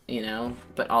and,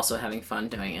 but also having fun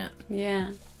doing it.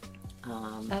 Yeah.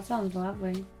 That sounds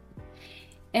lovely.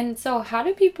 And so how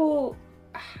did people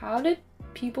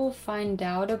find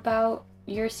out about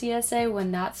your CSA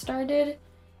when that started?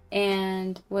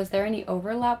 And was there any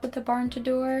overlap with the barn to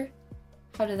door?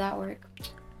 How did that work?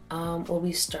 Well,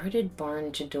 we started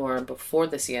barn to door before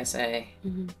the CSA,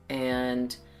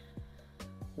 and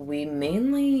we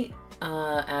mainly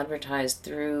advertised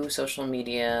through social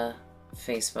media,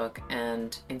 Facebook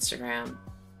and Instagram.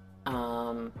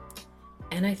 And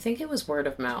I think it was word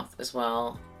of mouth as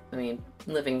well. I mean,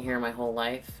 living here my whole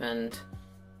life and,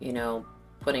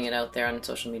 putting it out there on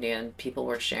social media and people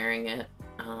were sharing it.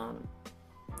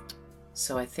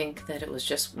 So I think that it was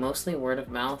just mostly word of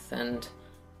mouth and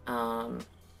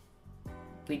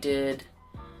we did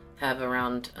have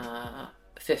around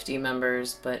 50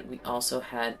 members, but we also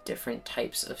had different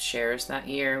types of shares that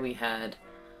year. We had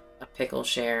a pickle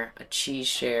share, a cheese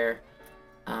share,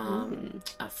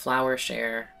 a flour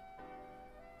share.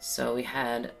 So we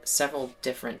had several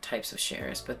different types of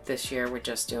shares, but this year we're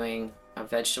just doing a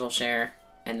vegetable share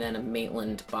and then a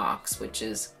Maitland box, which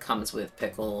comes with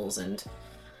pickles and,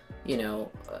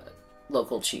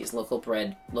 local cheese, local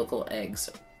bread, local eggs,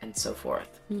 and so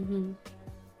forth. Mm-hmm.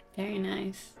 Very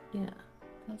nice. Yeah.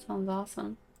 That sounds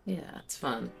awesome. Yeah, it's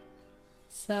fun.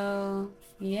 So,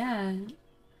 yeah.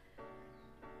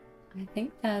 I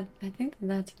think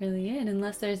that's really it.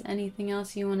 Unless there's anything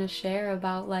else you want to share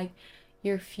about like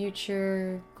your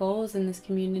future goals in this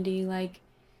community, like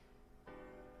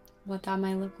what that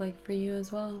might look like for you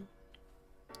as well.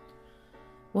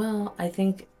 Well, I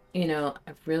think, I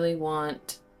really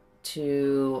want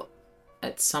to,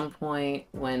 at some point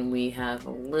when we have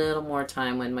a little more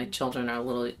time, when my children are a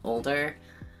little older,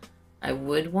 I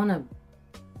would want to,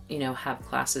 have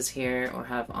classes here or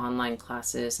have online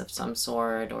classes of some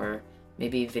sort, or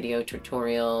maybe video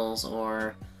tutorials,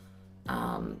 or,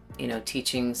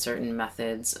 teaching certain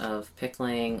methods of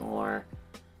pickling, or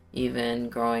even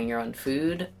growing your own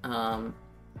food.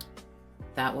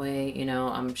 That way,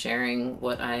 I'm sharing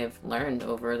what I've learned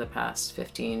over the past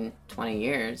 15, 20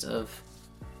 years of,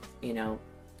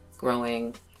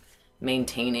 growing,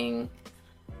 maintaining,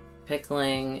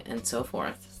 pickling, and so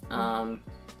forth.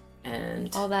 And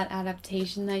all that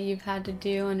adaptation that you've had to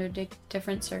do under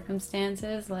different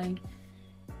circumstances, like,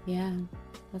 yeah,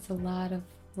 that's a lot of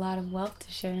wealth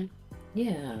to share.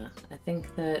 Yeah, I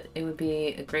think that it would be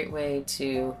a great way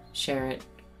to share it.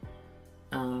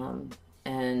 And,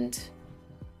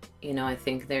 I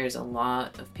think there's a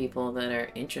lot of people that are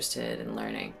interested in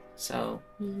learning. So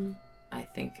I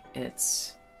think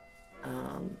it's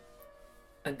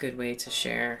a good way to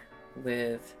share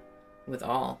with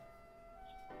all.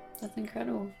 That's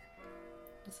incredible.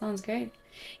 That sounds great.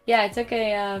 Yeah, I took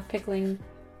a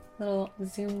little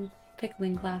Zoom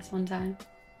pickling class one time.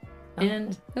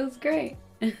 And it was great.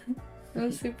 It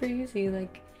was super easy,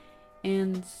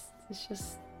 and it's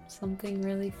just something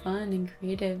really fun and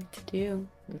creative to do.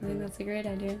 I think that's a great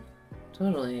idea.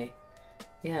 Totally.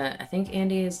 Yeah, I think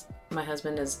my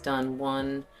husband has done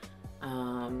one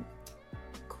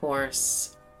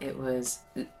course. It was,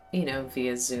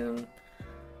 via Zoom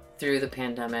through the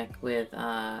pandemic with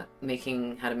how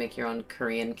to make your own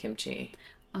Korean kimchi.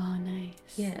 Oh, nice.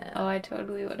 Yeah. Oh, I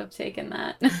totally would have taken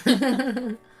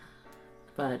that.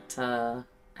 But I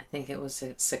think it was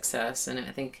a success, and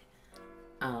I think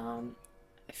I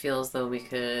feel as though we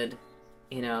could,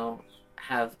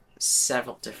 have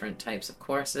several different types of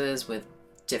courses with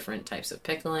different types of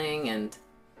pickling, and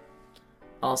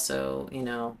also,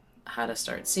 how to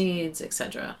start seeds,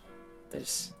 etc.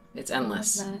 It's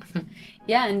endless.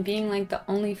 Yeah, and being like the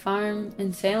only farm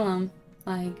in Salem,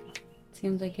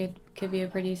 seems like it could be a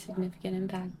pretty significant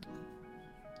impact.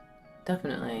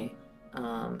 Definitely.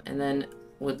 And then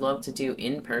would love to do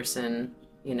in-person,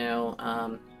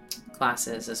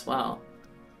 classes as well.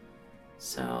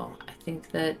 So I think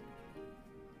that,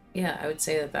 I would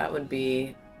say that would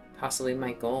be possibly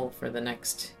my goal for the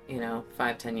next,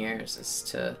 5-10 years, is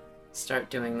to start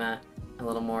doing that a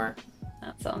little more.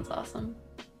 That sounds awesome.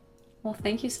 Well,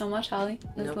 thank you so much, Holly.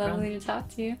 It was lovely to talk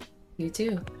to you. You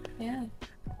too. Yeah.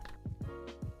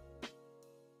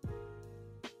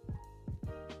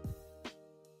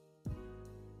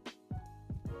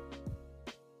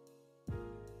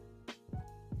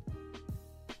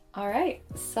 All right,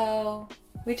 so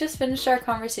we just finished our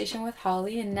conversation with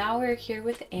Holly, and now we're here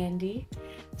with Andy.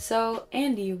 So,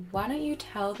 Andy, why don't you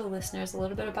tell the listeners a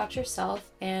little bit about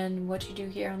yourself and what you do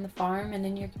here on the farm and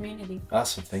in your community?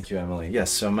 Awesome. Thank you, Emily.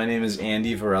 Yes, so my name is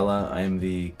Andy Varela. I am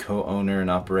the co-owner and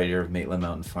operator of Maitland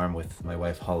Mountain Farm with my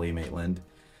wife, Holly Maitland.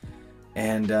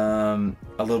 And a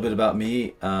little bit about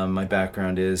me. My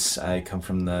background is I come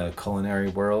from the culinary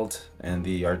world and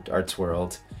the arts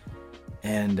world.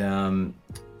 And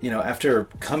after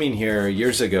coming here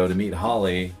years ago to meet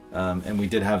Holly, and we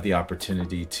did have the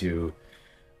opportunity to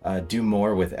do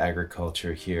more with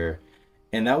agriculture here.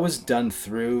 And that was done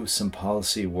through some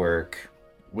policy work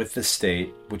with the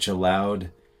state, which allowed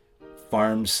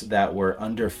farms that were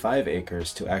under 5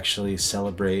 acres to actually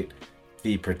celebrate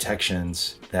the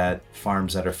protections that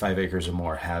farms that are 5 acres or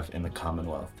more have in the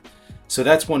Commonwealth. So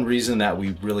that's one reason that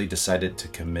we really decided to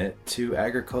commit to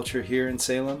agriculture here in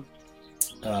Salem.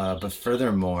 But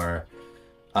furthermore,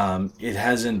 it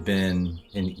hasn't been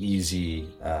an easy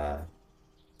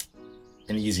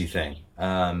thing.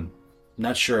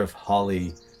 Not sure if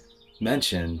Holly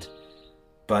mentioned,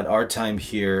 but our time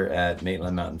here at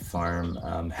Maitland Mountain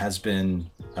Farm has been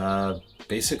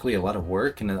basically a lot of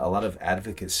work and a lot of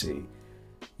advocacy.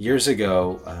 Years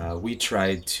ago, we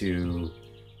tried to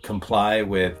comply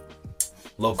with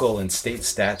local and state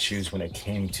statutes when it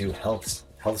came to health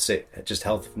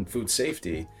and food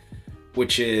safety,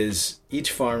 which is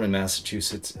each farm in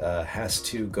Massachusetts has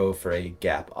to go for a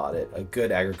GAP audit, a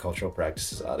Good Agricultural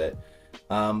Practices audit,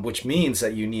 which means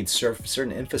that you need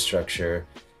certain infrastructure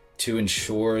to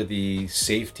ensure the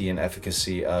safety and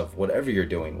efficacy of whatever you're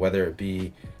doing, whether it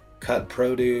be cut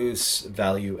produce,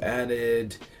 value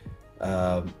added,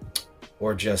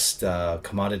 or just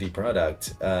commodity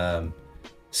product.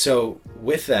 So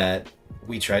with that,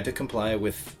 we tried to comply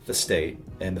with the state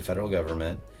and the federal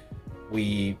government.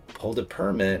 We pulled a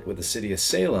permit with the city of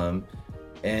Salem,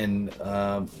 and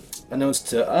unbeknownst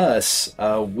to us,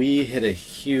 we hit a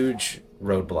huge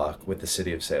roadblock with the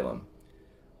city of Salem.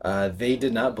 They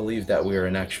did not believe that we were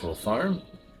an actual farm,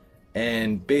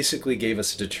 and basically gave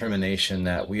us a determination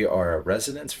that we are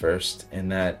residents first,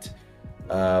 and that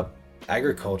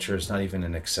agriculture is not even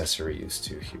an accessory use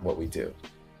to what we do.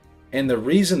 And the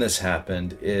reason this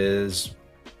happened is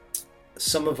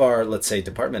some of our, let's say,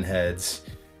 department heads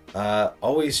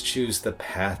always choose the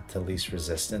path to least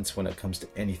resistance when it comes to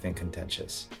anything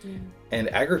contentious. And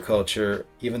agriculture,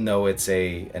 even though it's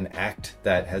an act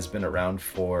that has been around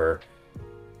for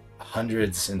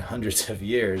hundreds and hundreds of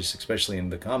years, especially in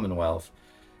the Commonwealth,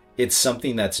 it's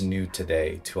something that's new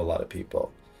today to a lot of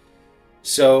people.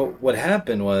 So what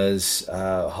happened was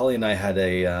Holly and I had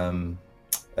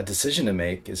a decision to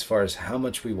make as far as how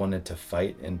much we wanted to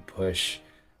fight and push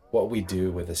what we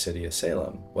do with the city of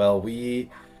Salem. Well, we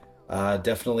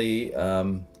definitely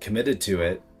committed to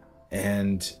it,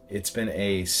 and it's been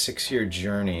a 6-year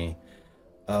journey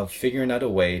of figuring out a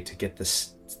way to get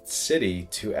this city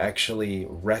to actually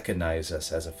recognize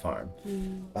us as a farm.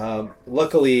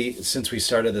 Luckily, since we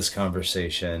started this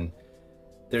conversation,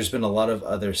 there's been a lot of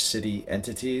other city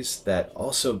entities that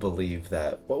also believe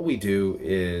that what we do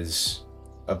is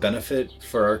a benefit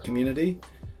for our community,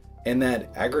 and that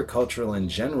agricultural in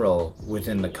general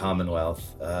within the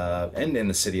Commonwealth and in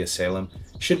the city of Salem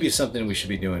should be something we should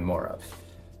be doing more of.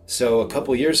 So a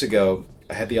couple years ago,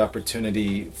 I had the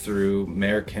opportunity through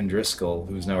Mayor Ken Driscoll,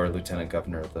 who's now our Lieutenant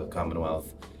Governor of the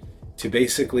Commonwealth, to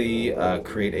basically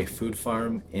create a food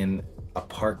farm in a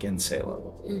park in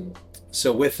Salem.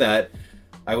 So with that,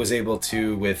 I was able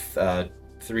to, with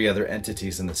 3 other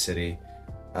entities in the city,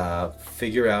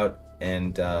 figure out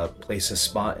and place a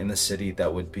spot in the city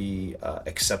that would be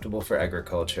acceptable for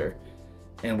agriculture.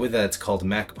 And with that, it's called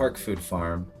Mac Park Food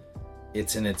Farm.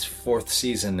 It's in its 4th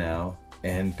season now.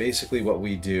 And basically what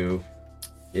we do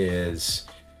is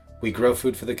we grow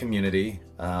food for the community,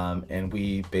 and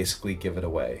we basically give it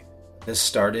away. This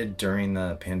started during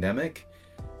the pandemic,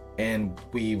 and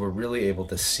we were really able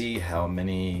to see how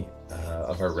many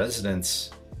of our residents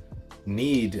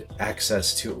need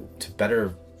access to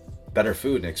better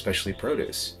food, and especially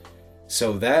produce.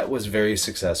 So that was very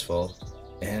successful.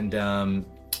 And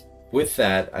with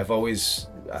that, I've always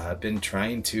been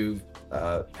trying to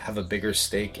have a bigger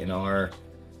stake in our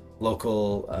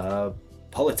local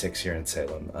politics here in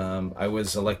Salem. I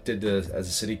was elected as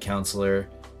a city councilor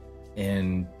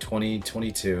in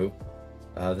 2022.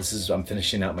 I'm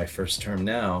finishing out my first term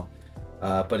now.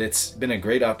 But it's been a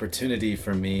great opportunity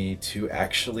for me to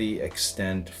actually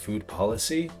extend food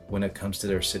policy when it comes to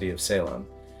their city of Salem.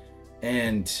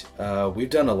 And we've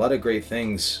done a lot of great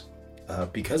things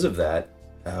because of that.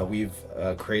 We've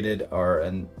created our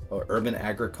urban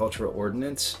agricultural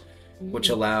ordinance, which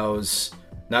allows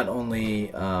not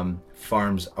only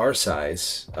farms our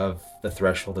size of the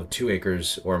threshold of 2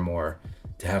 acres or more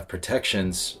to have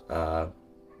protections,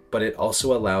 but it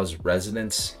also allows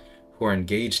residents who are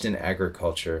engaged in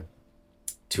agriculture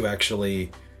to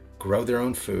actually grow their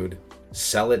own food,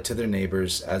 sell it to their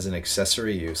neighbors as an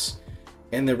accessory use.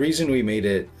 And the reason we made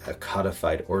it a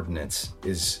codified ordinance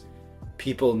is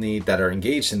people that are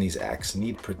engaged in these acts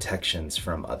need protections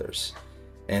from others.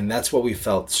 And that's what we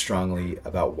felt strongly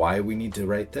about why we need to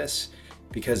write this,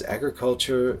 because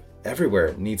agriculture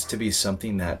everywhere needs to be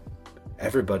something that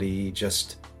everybody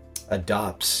just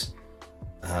adopts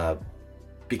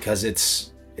because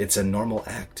it's a normal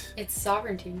act. It's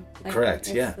sovereignty. Correct.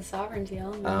 It's the sovereignty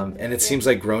element. And it seems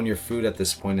like growing your food at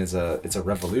this point is a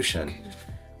revolution,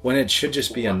 when it should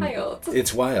just be wild.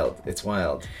 It's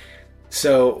wild.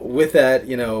 So with that,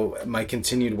 my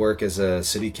continued work as a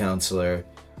city councilor,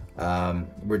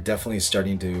 we're definitely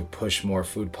starting to push more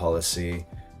food policy.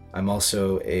 I'm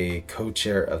also a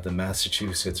co-chair of the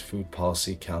Massachusetts Food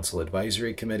Policy Council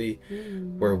Advisory Committee,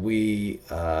 where we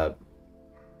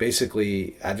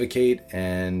basically advocate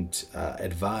and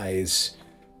advise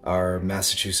our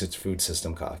Massachusetts Food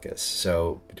System Caucus.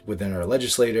 So within our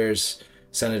legislators,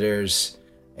 senators,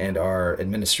 and our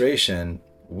administration,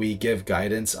 we give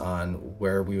guidance on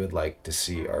where we would like to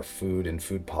see our food and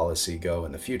food policy go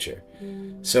in the future.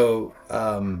 So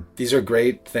these are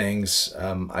great things.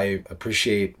 I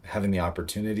appreciate having the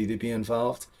opportunity to be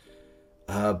involved.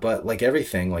 But like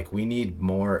everything, we need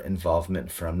more involvement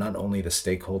from not only the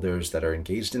stakeholders that are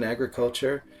engaged in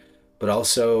agriculture, but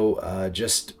also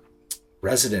just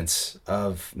residents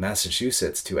of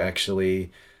Massachusetts to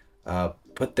actually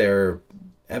put their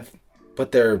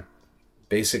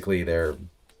basically their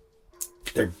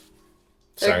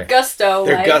Their gusto,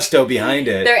 their gusto behind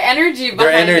it, their energy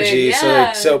behind it.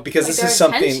 Yeah. So because like this is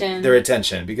something, attention. their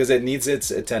attention, because it needs its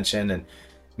attention. And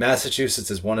Massachusetts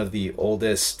is one of the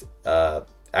oldest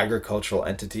agricultural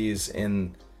entities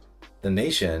in the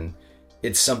nation.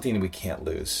 It's something we can't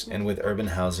lose. And with urban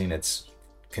housing, it's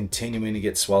continuing to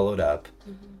get swallowed up.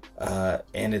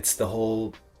 And it's the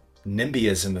whole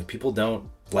NIMBYism of people don't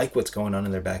like what's going on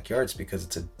in their backyards because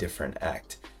it's a different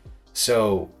act.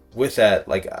 So with that,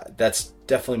 like, that's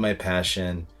definitely my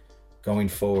passion going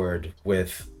forward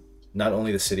with not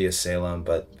only the city of Salem,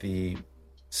 but the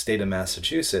state of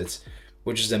Massachusetts,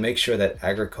 which is to make sure that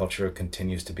agriculture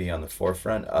continues to be on the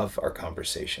forefront of our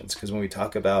conversations. Because when we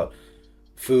talk about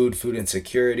food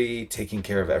insecurity, taking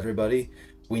care of everybody,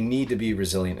 we need to be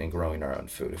resilient in growing our own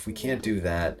food. If we can't do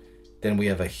that, then we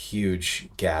have a huge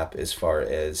gap as far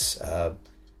as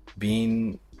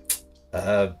being,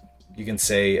 you can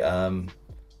say,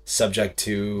 subject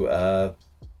to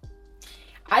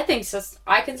I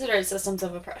consider it systems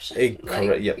of oppression.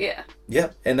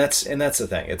 Yep. And that's the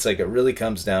thing. It's like, it really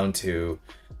comes down to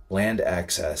land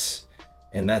access.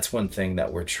 And that's one thing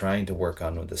that we're trying to work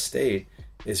on with the state,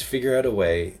 is figure out a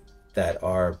way that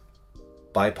our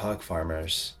BIPOC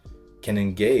farmers can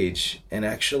engage and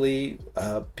actually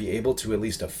be able to at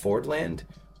least afford land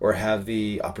or have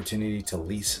the opportunity to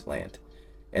lease land.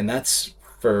 And that's,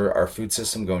 for our food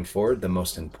system going forward, the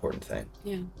most important thing.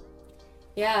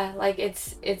 Yeah, like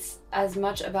it's as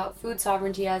much about food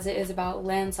sovereignty as it is about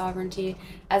land sovereignty,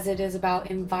 as it is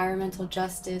about environmental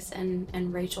justice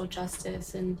and racial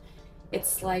justice, and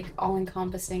it's like all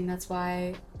encompassing. That's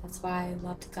why I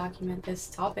love to document this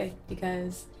topic,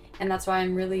 and that's why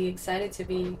I'm really excited to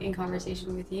be in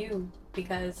conversation with you,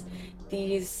 because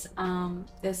this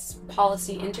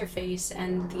policy interface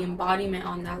and the embodiment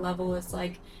on that level is,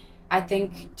 like, I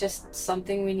think, just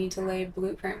something we need to lay a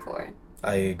blueprint for.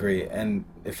 I agree. And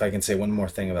if I can say one more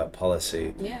thing about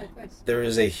policy. Yeah, of course. There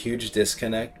is a huge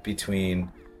disconnect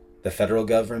between the federal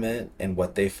government and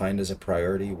what they find as a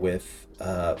priority with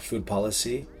food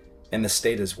policy, and the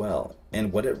state as well.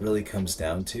 And what it really comes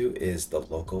down to is the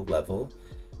local level.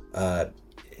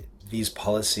 These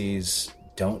policies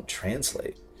don't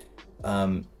translate.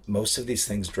 Most of these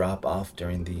things drop off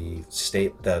during the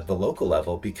state, the local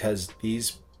level, because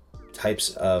these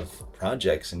types of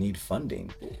projects need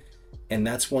funding. And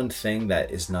that's one thing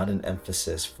that is not an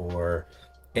emphasis for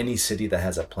any city that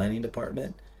has a planning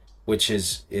department, which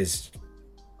is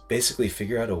basically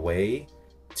figure out a way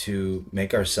to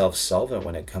make ourselves solvent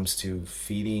when it comes to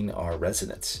feeding our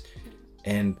residents.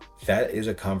 And that is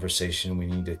a conversation we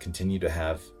need to continue to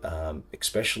have,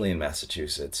 especially in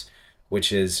Massachusetts,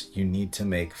 which is, you need to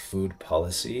make food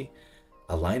policy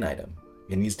a line item.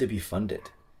 It needs to be funded.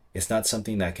 It's not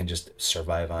something that can just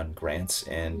survive on grants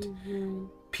and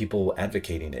people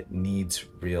advocating. It needs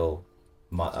real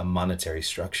monetary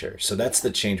structure. So that's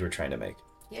the change we're trying to make.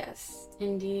 Yes,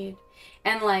 indeed.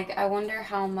 And, like, I wonder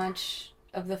how much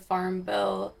of the Farm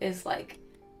Bill is, like,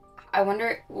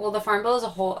 the Farm Bill is a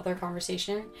whole other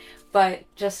conversation, but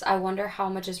just, I wonder how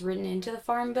much is written into the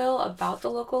Farm Bill about the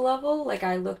local level. Like,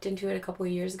 I looked into it a couple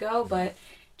of years ago, but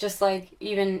just, like,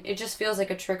 even, it just feels like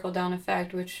a trickle-down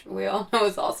effect, which we all know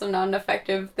is also not an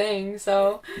effective thing,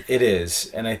 so. It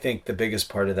is, and I think the biggest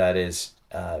part of that is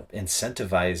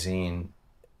incentivizing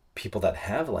people that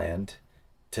have land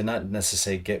to not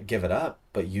necessarily give it up,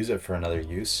 but use it for another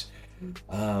use.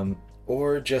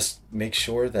 Or just make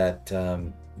sure that,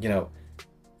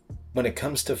 when it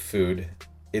comes to food,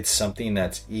 it's something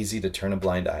that's easy to turn a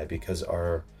blind eye, because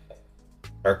our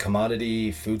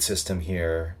commodity food system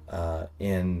here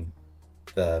in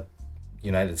the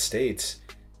United States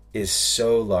is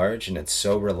so large, and it's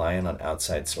so reliant on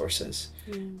outside sources.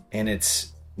 And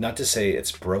it's not to say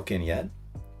it's broken yet,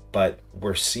 but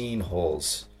we're seeing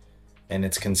holes, and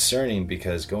it's concerning,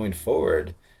 because going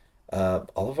forward,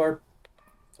 all of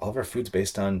our food's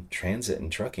based on transit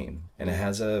and trucking, and it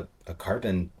has a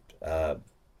carbon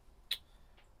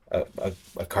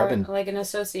a carbon, or like an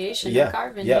association of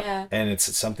carbon. And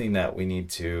it's something that we need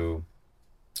to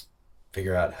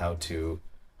figure out how to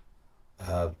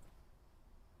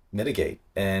mitigate,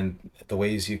 and the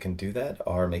ways you can do that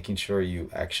are making sure you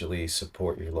actually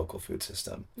support your local food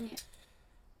system.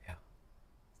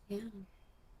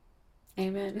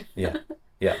 Amen.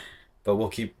 But we'll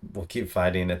keep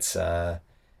fighting.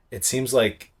 It seems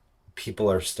like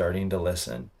people are starting to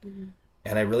listen.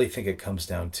 And I really think it comes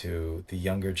down to the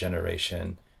younger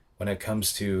generation when it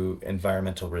comes to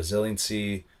environmental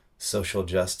resiliency, social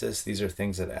justice. These are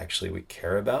things that actually we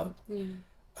care about.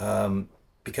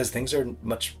 Because things are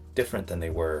much different than they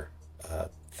were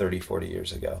 30, 40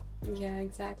 years ago. Yeah,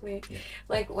 exactly.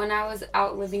 Like when I was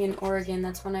out living in Oregon,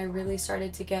 that's when I really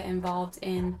started to get involved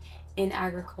in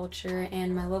agriculture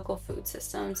and my local food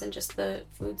systems and just the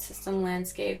food system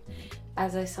landscape,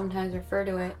 as I sometimes refer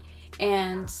to it.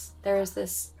 And there's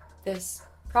this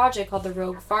project called the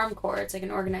Rogue Farm Corps. It's like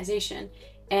an organization.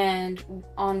 And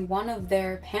on one of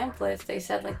their pamphlets, they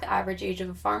said like the average age of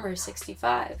a farmer is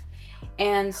 65.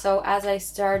 And so as I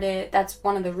started, that's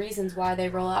one of the reasons why they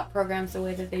roll out programs the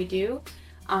way that they do.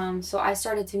 So I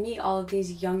started to meet all of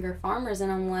these younger farmers,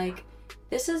 and I'm like,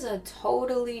 this is a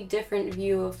totally different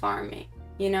view of farming,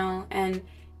 you know, and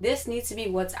this needs to be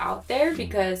what's out there,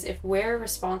 because if we're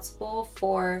responsible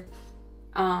for,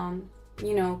 you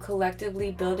know,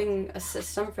 collectively building a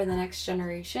system for the next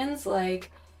generations,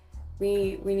 like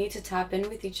we need to tap in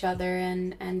with each other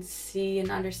and see and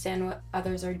understand what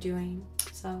others are doing.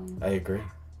 So I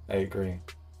agree.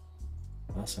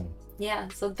 Awesome. Yeah,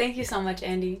 so thank you so much,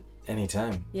 Andy.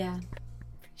 Anytime. Yeah,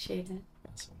 appreciate it.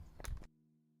 Awesome.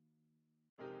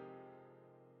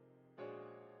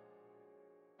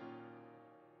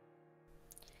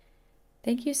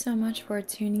 Thank you so much for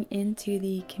tuning into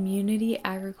the Community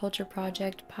Agriculture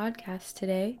Project podcast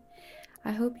today.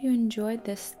 I hope you enjoyed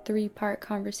this 3-part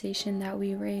conversation that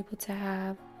we were able to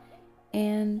have.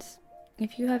 And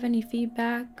if you have any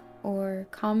feedback or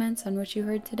comments on what you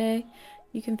heard today,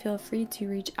 you can feel free to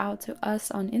reach out to us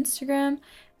on Instagram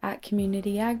at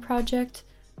Community Ag Project,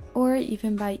 or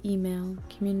even by email,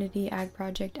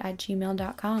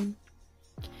 communityagproject@gmail.com.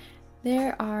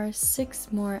 There are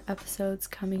 6 more episodes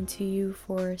coming to you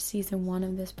for season 1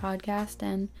 of this podcast,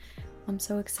 and I'm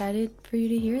so excited for you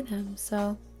to hear them.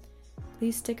 So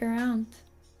please stick around.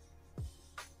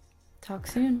 Talk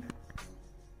soon.